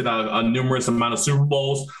hosted a numerous amount of Super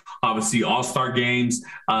Bowls, obviously All-Star games,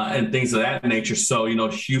 and things of that nature. So,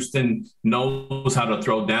 Houston knows how to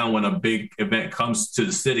throw down when a big event comes to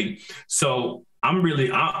the city. So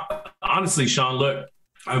honestly, Sean, look,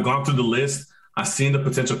 I've gone through the list. I've seen the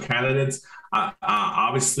potential candidates.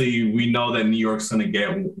 Obviously, we know that New York's going to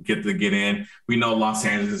get in. We know Los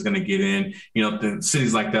Angeles is going to get in. The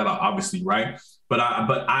cities like that are obviously right. But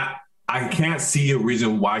I can't see a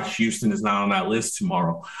reason why Houston is not on that list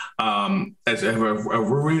tomorrow.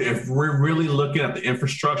 If we're really looking at the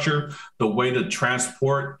infrastructure, the way to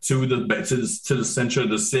transport to the center of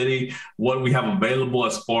the city, what we have available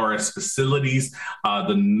as far as facilities,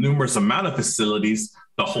 the numerous amount of facilities,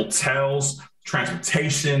 the hotels,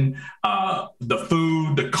 transportation, the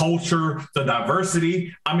food, the culture, the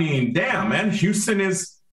diversity. I mean, damn, man, Houston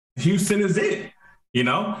is it,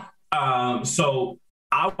 So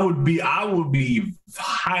I would be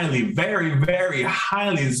very, very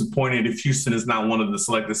highly disappointed if Houston is not one of the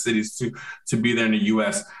selected cities to be there in the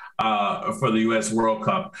U.S. For the U.S. World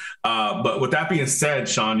Cup. But with that being said,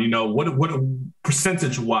 Sean, what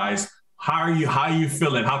percentage-wise, how are you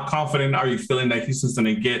feeling? How confident are you feeling that Houston's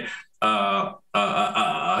going to get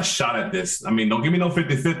a shot at this? I mean, don't give me no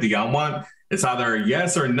 50-50. It's either a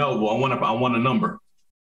yes or no, but I want a number.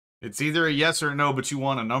 It's either a yes or a no, but you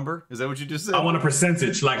want a number? Is that what you just said? I want a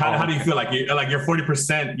percentage. Like, how do you feel? Like you're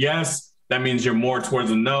 40% yes? That means you're more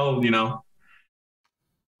towards a no,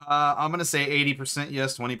 I'm going to say 80%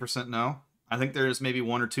 yes, 20% no. I think there's maybe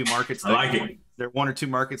one or two markets. I like it. There are one or two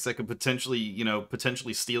markets that could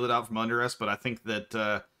potentially steal it out from under us. But I think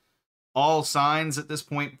that all signs at this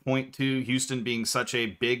point to Houston being such a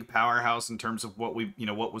big powerhouse in terms of what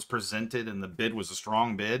what was presented, and the bid was a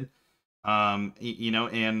strong bid. Evil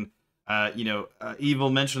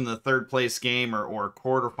mentioned the third place game or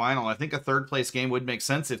quarterfinal. I think a third place game would make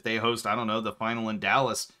sense if they host, I don't know, the final in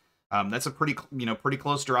Dallas. That's a pretty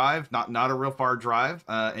close drive, not a real far drive.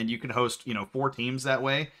 And you can host, 4 teams that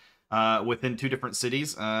way, within 2 different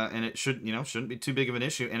cities. And it shouldn't be too big of an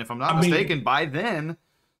issue. And if I'm not mistaken, by then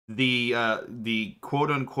the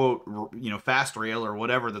quote unquote, fast rail or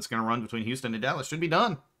whatever that's going to run between Houston and Dallas should be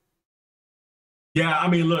done. Yeah. I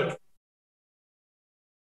mean, look,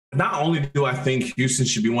 not only do I think Houston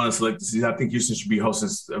should be one of the selected cities, I think Houston should be hosting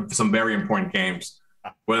some very important games,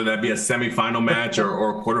 whether that be a semifinal match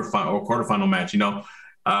or a quarterfinal match.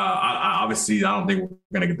 Obviously, I don't think we're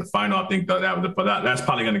going to get the final. I think that's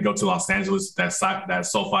probably going to go to Los Angeles, that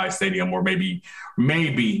SoFi Stadium, or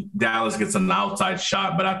maybe Dallas gets an outside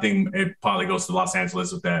shot. But I think it probably goes to Los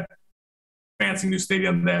Angeles with that fancy new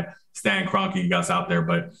stadium that Stan Kroenke got out there.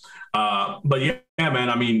 But yeah, man.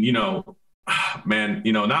 I mean,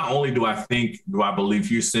 not only do I believe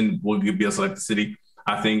Houston will be a selected city,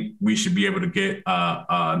 I think we should be able to get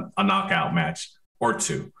a knockout match or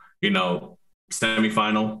 2,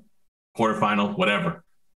 semifinal, quarterfinal, whatever,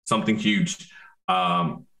 something huge.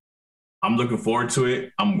 I'm looking forward to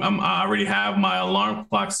it. I already have my alarm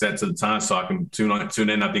clock set to the time so I can tune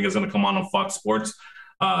in. I think it's going to come on Fox Sports,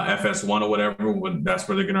 FS1 or whatever. That's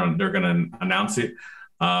where they're gonna announce it.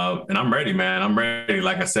 And I'm ready, man. I'm ready.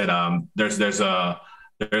 Like I said, there's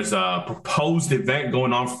a proposed event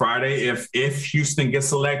going on Friday if Houston gets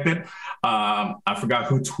selected. I forgot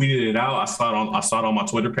who tweeted it out. I saw it on my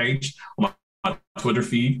Twitter page, on my Twitter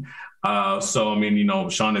feed. So I mean,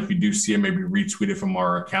 Sean, if you do see it, maybe retweet it from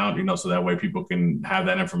our account, so that way people can have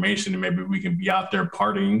that information and maybe we can be out there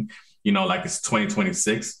partying, like it's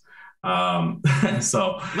 2026.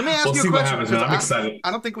 So let me ask you a question. What happens, man. I'm excited.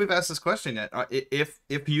 I don't think we've asked this question yet.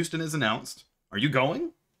 If Houston is announced, are you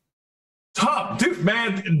going? Top, dude.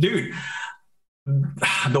 The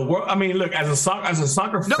world. I mean, look, as a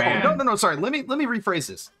soccer fan. No. Sorry. Let me rephrase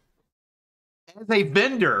this. As a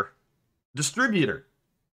vendor, distributor.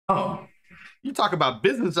 Oh, you talk about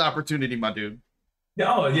business opportunity, my dude.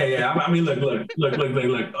 Yeah. Oh, yeah. I mean, look.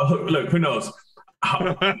 Who knows?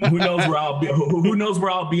 Who knows where I'll be? Who knows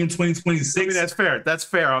where I'll be in 2026? I mean, that's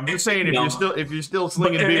fair. I'm just saying if you're still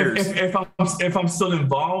slinging beers. If I'm still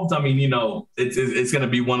involved, I mean, it's going to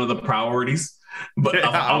be one of the priorities. But yeah,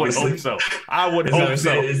 I would hope so.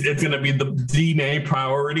 It's going to be the DNA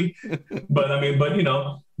priority. But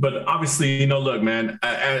obviously, look, man.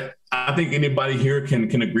 I think anybody here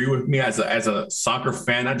can agree with me as a soccer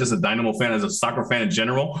fan, not just a Dynamo fan, as a soccer fan in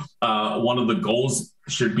general. One of the goals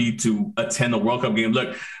should be to attend the World Cup game.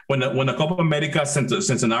 Look, when the Copamericano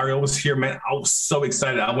Centenario was here, man, I was so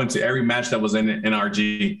excited. I went to every match that was in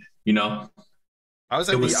NRG. I was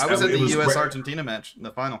at the U.S. Argentina match in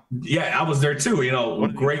the final. Yeah, I was there too. You know,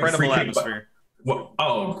 great incredible atmosphere.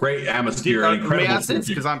 Great atmosphere. Incredible. May I ask this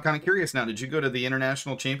because I'm kind of curious now. Did you go to the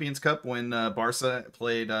International Champions Cup when Barca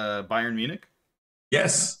played Bayern Munich?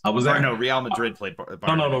 Yes, I was there. No, Real Madrid played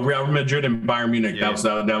Bayern. No, Real Madrid and Bayern Munich. Yeah.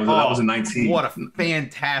 That was in 19. What a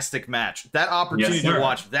fantastic match! That opportunity to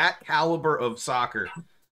watch that caliber of soccer.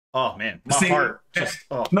 Oh man, my heart just.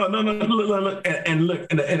 Oh. No. Look, and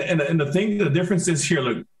the thing, the difference is here.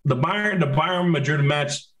 Look, the Bayern Madrid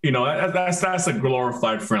match. You know, that's a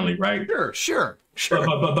glorified friendly, right? Sure.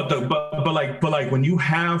 But like when you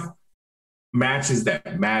have matches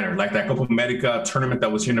that matter, like that Copamericano tournament that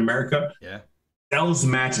was here in America. Yeah. Those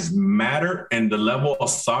matches matter, and the level of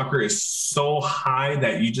soccer is so high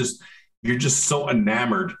that you're just so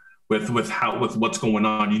enamored with what's going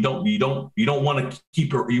on. You want to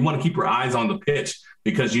keep your eyes on the pitch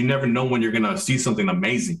because you never know when you're going to see something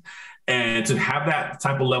amazing. And to have that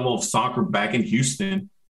type of level of soccer back in Houston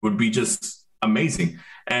would be just amazing.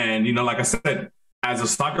 And you know, like I said, as a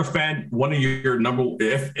soccer fan, one of your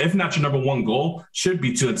if not your number one goal should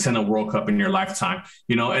be to attend a World Cup in your lifetime,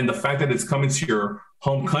 you know, and the fact that it's coming to your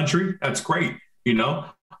home country, that's great. You know,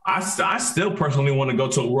 I still personally want to go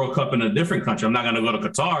to a World Cup in a different country. I'm not going to go to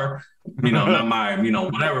Qatar, you know, not my, you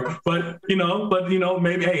know, whatever, but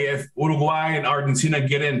maybe, hey, if Uruguay and Argentina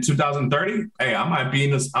get in 2030, hey, I might be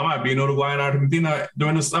in Uruguay and Argentina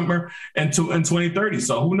during the summer in 2030.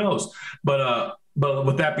 So who knows? But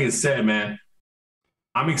with that being said, man,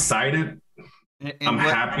 I'm excited. I'm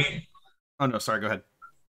happy. Oh, no, sorry. Go ahead.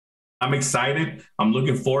 I'm excited. I'm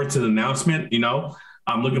looking forward to the announcement. You know,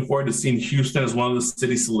 I'm looking forward to seeing Houston as one of the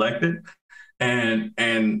cities selected. And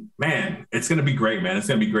man, it's going to be great, man. It's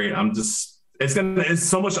going to be great. It's going to be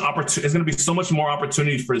so much more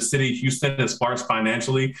opportunities for the city of Houston as far as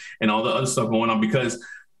financially and all the other stuff going on, because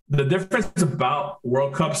the difference about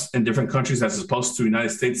World Cups in different countries as opposed to the United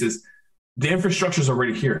States is the infrastructure is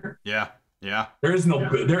already here. Yeah. There is no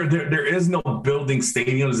building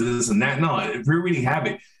stadiums, this and that. No, we really have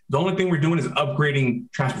it. The only thing we're doing is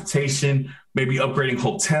upgrading transportation, maybe upgrading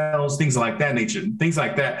hotels, things like that nature, things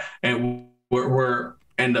like that. And we're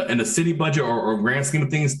in the city budget or grand scheme of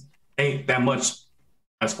things ain't that much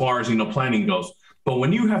as far as, you know, planning goes. But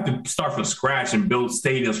when you have to start from scratch and build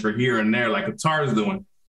stadiums for here and there, like Qatar is doing,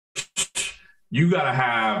 you got to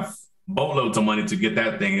have boatloads of money to get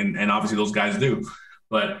that thing. And obviously those guys do.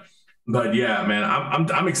 But yeah, man,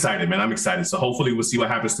 I'm excited, man. I'm excited. So hopefully we'll see what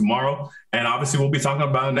happens tomorrow, and obviously we'll be talking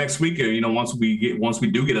about it next week. You know, once we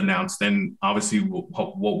do get announced, then obviously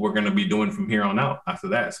what we're going to be doing from here on out after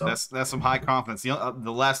that. So that's some high confidence.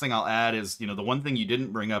 The last thing I'll add is, you know, the one thing you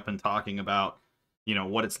didn't bring up in talking about, you know,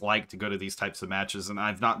 what it's like to go to these types of matches. And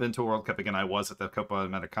I've not been to a World Cup again. I was at the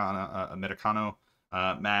Copamericano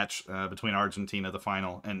match between Argentina, the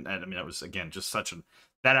final, and I mean, it was again just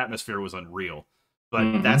that atmosphere was unreal.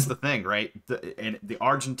 But that's the thing, right? The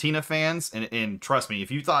Argentina fans, and trust me, if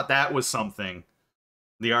you thought that was something,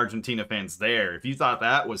 the Argentina fans there, if you thought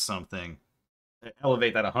that was something,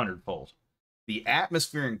 elevate that 100-fold. The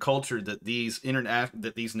atmosphere and culture that these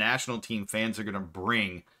national team fans are going to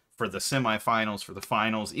bring for the semifinals, for the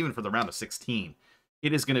finals, even for the round of 16,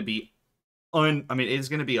 it is going to be it is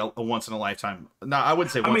going to be a once in a lifetime. No, I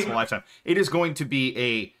wouldn't say once in a lifetime. It is going to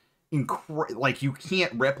be like you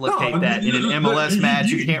can't replicate that in an MLS match.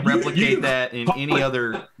 You can't replicate that in any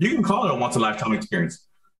other. You can call it a once in a lifetime experience.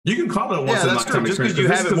 You can call it a once in a lifetime experience. Just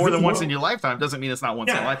because you have it more than once in your lifetime doesn't mean it's not once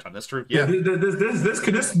in a lifetime. That's true. Yeah. This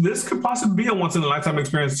could possibly be a once in a lifetime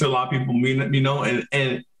experience to a lot of people. You know,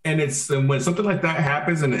 and it's when something like that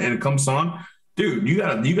happens and it comes on, dude, you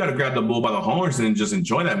gotta grab the bull by the horns and just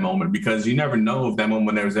enjoy that moment, because you never know if that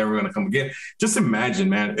moment is ever going to come again. Just imagine,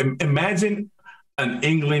 man. Imagine an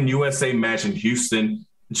England-USA match in Houston,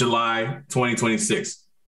 July 2026,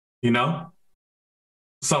 you know?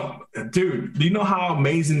 So, dude, do you know how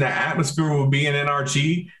amazing that atmosphere will be in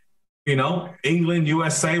NRG? You know, England,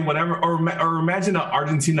 USA, whatever, or imagine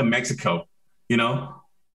Argentina, Mexico, you know?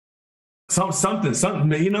 Something,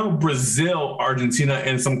 you know, Brazil, Argentina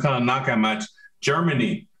in some kind of knockout match,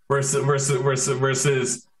 Germany versus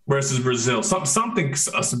Brazil,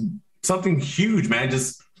 something huge, man.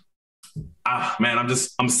 Just, man, I'm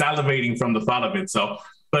salivating from the thought of it. So,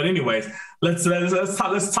 but anyways, let's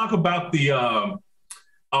talk about the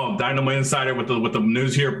Dynamo Insider with the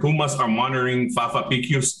news here. Pumas are monitoring Fafa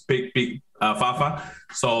Fafa.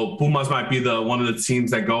 So Pumas might be one of the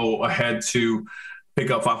teams that go ahead to pick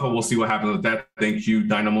up Fafa. We'll see what happens with that. Thank you,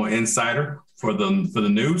 Dynamo Insider, for the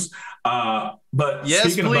news. But yes,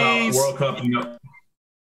 speaking about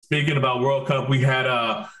World Cup, we had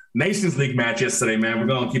Nations League match yesterday, man. We're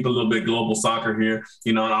going to keep a little bit global soccer here,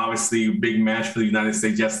 and obviously big match for the United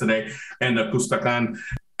States yesterday, and the Cuscatlán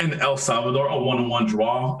and El Salvador, a 1-1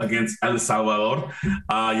 draw against El Salvador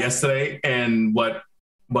yesterday, and what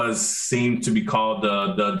seemed to be called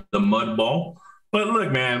the mud ball. But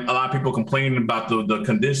look, man, a lot of people complaining about the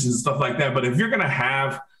conditions and stuff like that. But if you're going to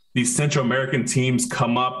have these Central American teams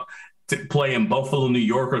come up to play in Buffalo, New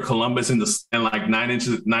York, or Columbus in like 9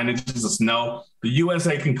 inches of snow, the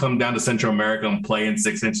USA can come down to Central America and play in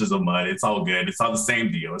 6 inches of mud. It's all good. It's all the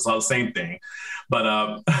same deal. It's all the same thing.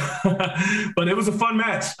 But but it was a fun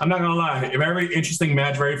match. I'm not gonna lie. A very interesting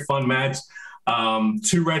match, very fun match.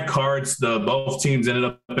 2 red cards. Both teams ended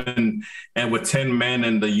up and with 10 men,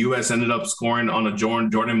 and the U.S. ended up scoring on a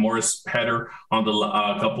Jordan Morris header on the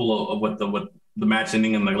couple of with the match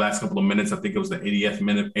ending in the last couple of minutes. I think it was the 88th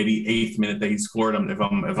minute that he scored, if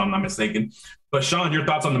I'm not mistaken. But Sean, your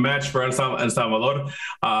thoughts on the match for El Salvador?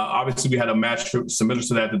 Obviously, we had a match similar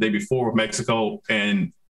to that the day before with Mexico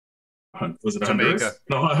and was it Honduras? Jamaica.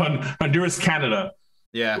 No, Honduras, Canada.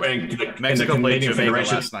 Yeah, Mexico played Jamaica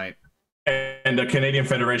last night. And the Canadian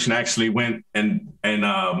Federation actually went and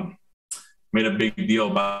made a big deal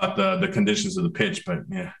about the conditions of the pitch. But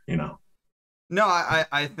yeah, No,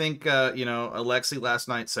 I think, Alexi last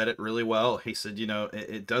night said it really well. He said,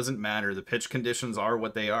 it doesn't matter. The pitch conditions are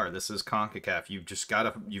what they are. This is CONCACAF.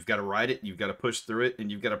 You've got to ride it. You've got to push through it,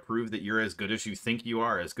 and you've got to prove that you're as good as you think you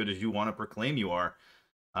are, as good as you want to proclaim you are.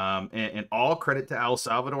 And all credit to El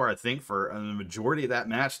Salvador, I think, for the majority of that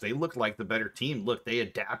match. They looked like the better team. Look, they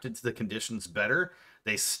adapted to the conditions better.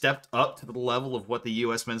 They stepped up to the level of what the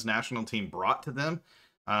U.S. men's national team brought to them.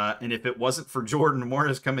 And if it wasn't for Jordan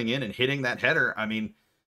Morris coming in and hitting that header, I mean,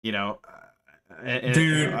 dude,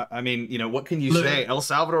 what can you say? El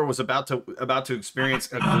Salvador was about to experience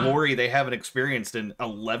a glory they haven't experienced in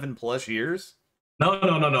 11 plus years. No.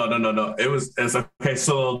 It's okay.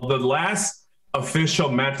 So the last official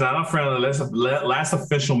match, not a friendly, last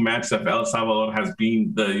official match that El Salvador has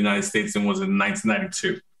been the United States in was in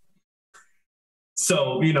 1992.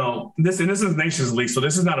 So this is Nations League, so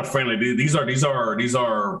this is not a friendly. These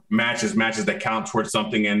are matches that count towards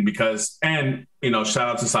something, and shout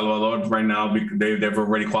out to Salvador right now. They've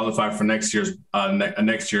already qualified for next year's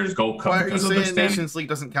Gold Cup. Why are you saying Nations League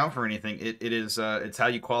doesn't count for anything? It's how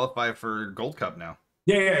you qualify for Gold Cup now.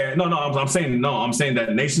 Yeah. No. I'm saying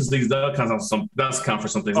that Nations League does count for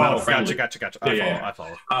something. It's not a friendly. Gotcha. I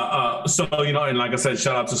follow. So and like I said,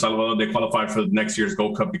 shout out to Salvador. They qualified for next year's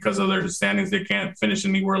Gold Cup because of their standings. They can't finish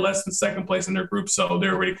anywhere less than second place in their group, so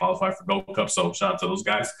they're already qualified for Gold Cup. So shout out to those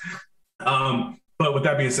guys. But with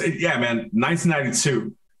that being said, yeah, man,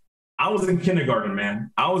 1992. I was in kindergarten,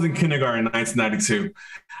 man. In 1992.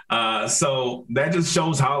 So that just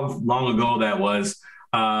shows how long ago that was.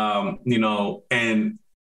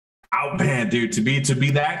 Man, dude, to be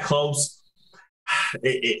that close,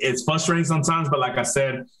 it's frustrating sometimes. But like I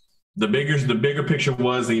said, the bigger picture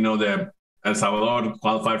was, that El Salvador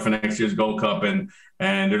qualified for next year's Gold Cup, and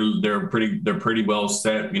they're pretty well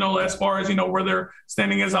set, as far as where their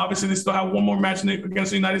standing is. Obviously, they still have one more match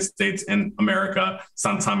against the United States in America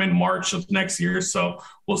sometime in March of next year. So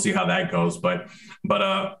we'll see how that goes. But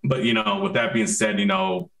with that being said,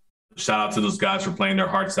 shout out to those guys for playing their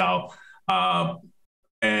hearts out.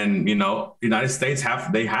 And United States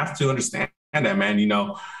have to understand that, man.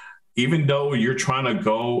 Even though you're trying to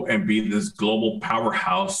go and be this global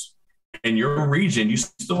powerhouse in your region, you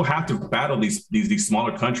still have to battle these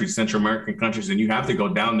smaller countries, Central American countries, and you have to go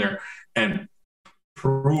down there and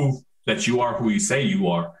prove that you are who you say you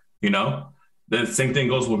are. The same thing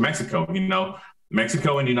goes with Mexico.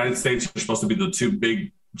 Mexico and the United States are supposed to be the two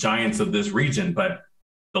big giants of this region, but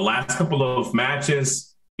the last couple of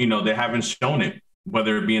matches, they haven't shown it,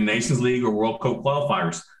 whether it be in Nations League or World Cup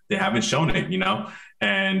qualifiers. They haven't shown it,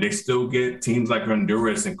 and they still get teams like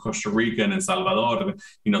Honduras and Costa Rica and El Salvador,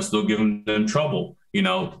 still giving them trouble,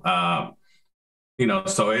 so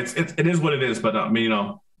it is what it is. But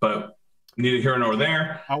but neither here nor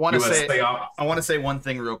there. I want to say one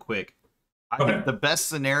thing real quick. I think the best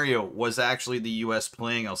scenario was actually the U.S.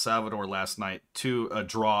 playing El Salvador last night to a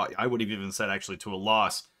draw. I would have even said actually to a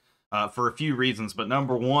loss for a few reasons. But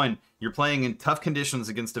number one, you're playing in tough conditions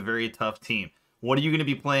against a very tough team. What are you going to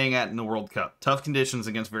be playing at in the World Cup? Tough conditions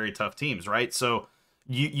against very tough teams, right? So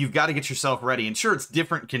you've got to get yourself ready. And sure, it's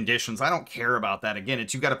different conditions. I don't care about that. Again,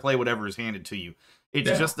 you've got to play whatever is handed to you.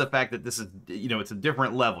 It's just the fact that this is, it's a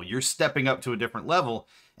different level. You're stepping up to a different level.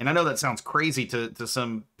 And I know that sounds crazy to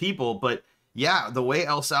some people, but yeah, the way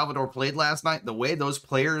El Salvador played last night, the way those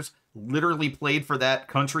players literally played for that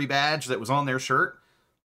country badge that was on their shirt,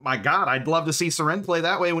 my God, I'd love to see Seren play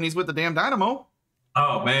that way when he's with the damn Dynamo.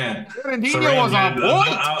 Oh man, Fernandinho Saran, was on man,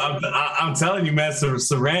 point. I'm telling you, man,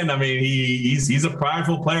 Saran. I mean, he's a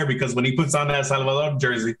prideful player because when he puts on that Salvador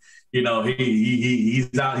jersey, you know, he's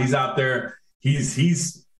out there. I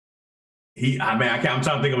mean, I'm trying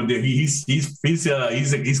to think of a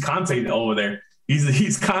he's Conte over there.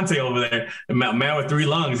 He's Conte over there, a man with three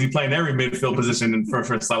lungs. He's playing every midfield position for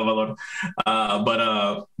Salvador.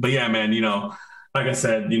 But yeah, man, you know, like I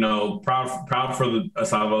said, you know, proud for the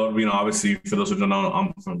Salvador. You know, obviously for those who don't know,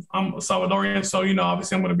 I'm a Salvadorian, so you know,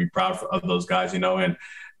 obviously I'm going to be proud of those guys. You know,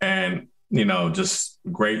 and you know, just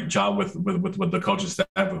great job with the coaching staff,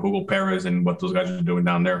 Hugo Perez, and what those guys are doing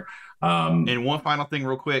down there. And one final thing,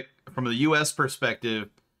 real quick, from the U.S. perspective,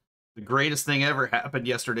 the greatest thing ever happened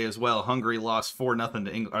yesterday as well. Hungary lost 4-0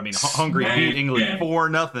 to England. I mean, Hungary beat England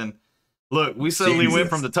 4-0. Look, we suddenly went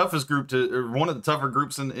from the toughest group to one of the tougher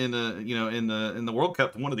groups in the World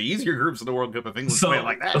Cup to one of the easier groups in the World Cup if England's playing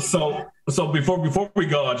like that. So before we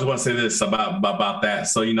go, I just want to say this about that.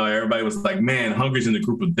 So you know, everybody was like, "Man, Hungary's in the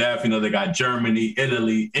group of death." You know, they got Germany,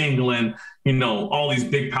 Italy, England. You know, all these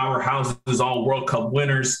big powerhouses, all World Cup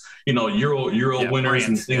winners. You know, Euro winners France,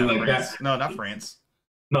 and things like France. that. No, not France.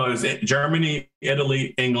 No, it was Germany,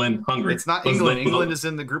 Italy, England, Hungary. It's not England. England is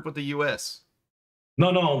in the group with the U.S. No,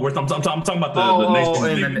 I'm talking about the Nations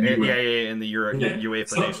League. In the Euro,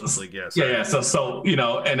 UEFA Nations League, yes. Yeah. So you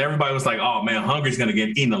know, and everybody was like, "Oh man, Hungary's gonna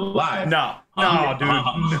get eaten alive." No, dude,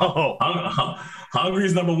 no.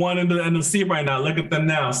 Hungary's number one in the C right now. Look at them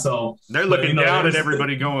now. So they're looking down at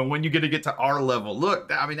everybody, going, "When you get to our level?" Look,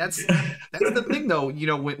 I mean, that's the thing, though. You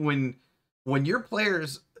know, when your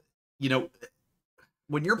players, you know,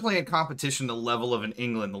 when you're playing competition the level of an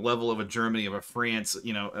England, the level of a Germany, of a France,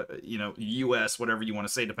 U.S., whatever you want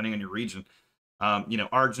to say, depending on your region,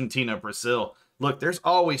 Argentina, Brazil. Look, there's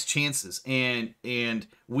always chances, and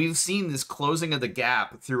we've seen this closing of the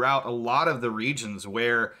gap throughout a lot of the regions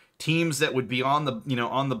where teams that would be on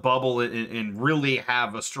the bubble and really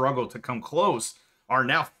have a struggle to come close are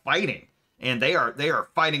now fighting, and they are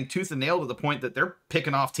fighting tooth and nail to the point that they're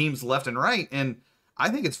picking off teams left and right. And I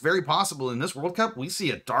think it's very possible in this World Cup we see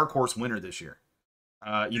a dark horse winner this year.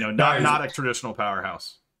 Not a traditional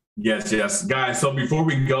powerhouse. Yes, guys. So before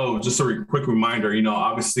we go, just a quick reminder, you know,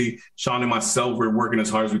 obviously Sean and myself, we're working as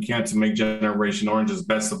hard as we can to make Generation Orange as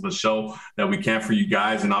best of a show that we can for you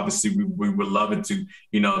guys. And obviously we would love it to,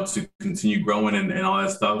 to continue growing and all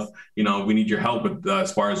that stuff. You know, we need your help with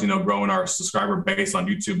as far as, growing our subscriber base on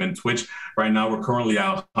YouTube and Twitch. Right now, we're currently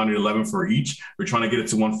at 111 for each. We're trying to get it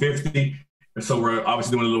to 150. So we're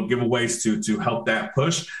obviously doing a little giveaways to help that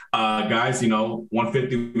push. Guys,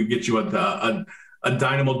 150, we get you a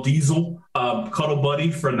Dynamo Diesel cuddle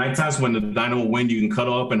buddy for night times. When the Dynamo win, you can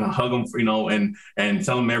cuddle up and hug them, and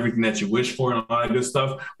tell them everything that you wish for and all that good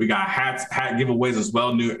stuff. We got hat giveaways as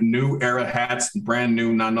well. New era hats, brand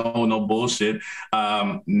new, no bullshit.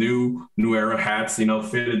 New era hats,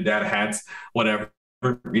 fitted dad hats, whatever.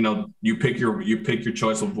 You pick your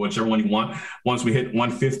choice of whichever one you want. Once we hit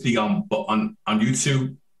 150 on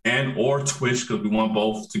YouTube and or Twitch, because we want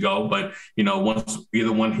both to go. But once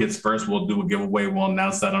either one hits first, we'll do a giveaway. We'll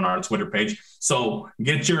announce that on our Twitter page. So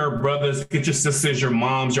get your brothers, get your sisters, your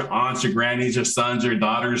moms, your aunts, your grannies, your sons, your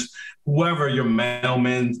daughters, whoever, your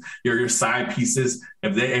mailmen, your side pieces.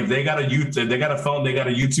 If they got a phone, they got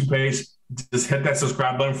a YouTube page. Just hit that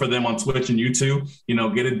subscribe button for them on Twitch and YouTube.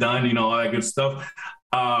 Get it done. All that good stuff.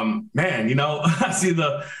 Man, I see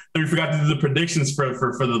we forgot to do the predictions for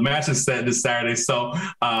the matches set this Saturday. So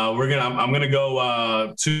I'm gonna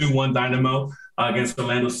go 2-1 Dynamo against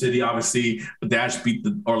Orlando City. Obviously, the Dash beat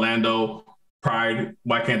the Orlando Pride.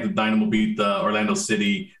 Why can't the Dynamo beat the Orlando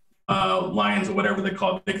City Lions or whatever they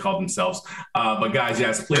call themselves? But guys,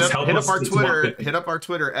 yes, please help us. Hit up our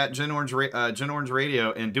Twitter at Gen Orange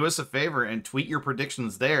Radio and do us a favor and tweet your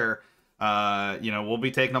predictions there. We'll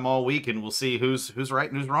be taking them all week, and we'll see who's right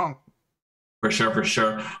and who's wrong. For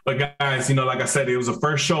sure. But guys, like I said, it was the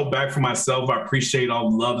first show back for myself. I appreciate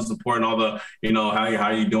all the love and support and all the,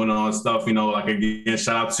 how you doing and all that stuff. Like, again,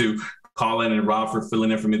 shout out to Colin and Rob for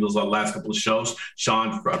filling in for me those last couple of shows.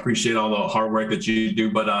 Sean, I appreciate all the hard work that you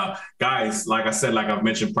do. But guys, like I said, like I've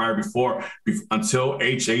mentioned prior before, until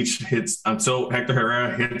Hector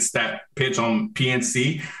Herrera hits that pitch on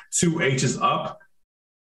PNC, 2 H's up.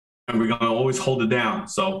 And we're going to always hold it down.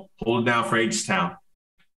 So hold it down for H-Town.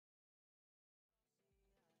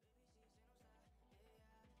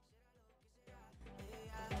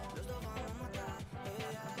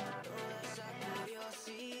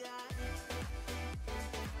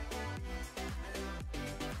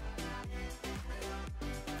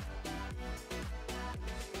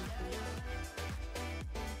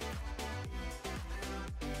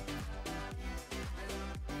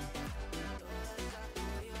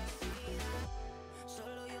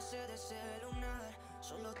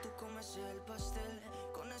 solo tú comes el pastel.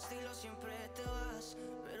 Con estilo siempre te vas,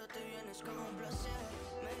 pero te vienes con un placer.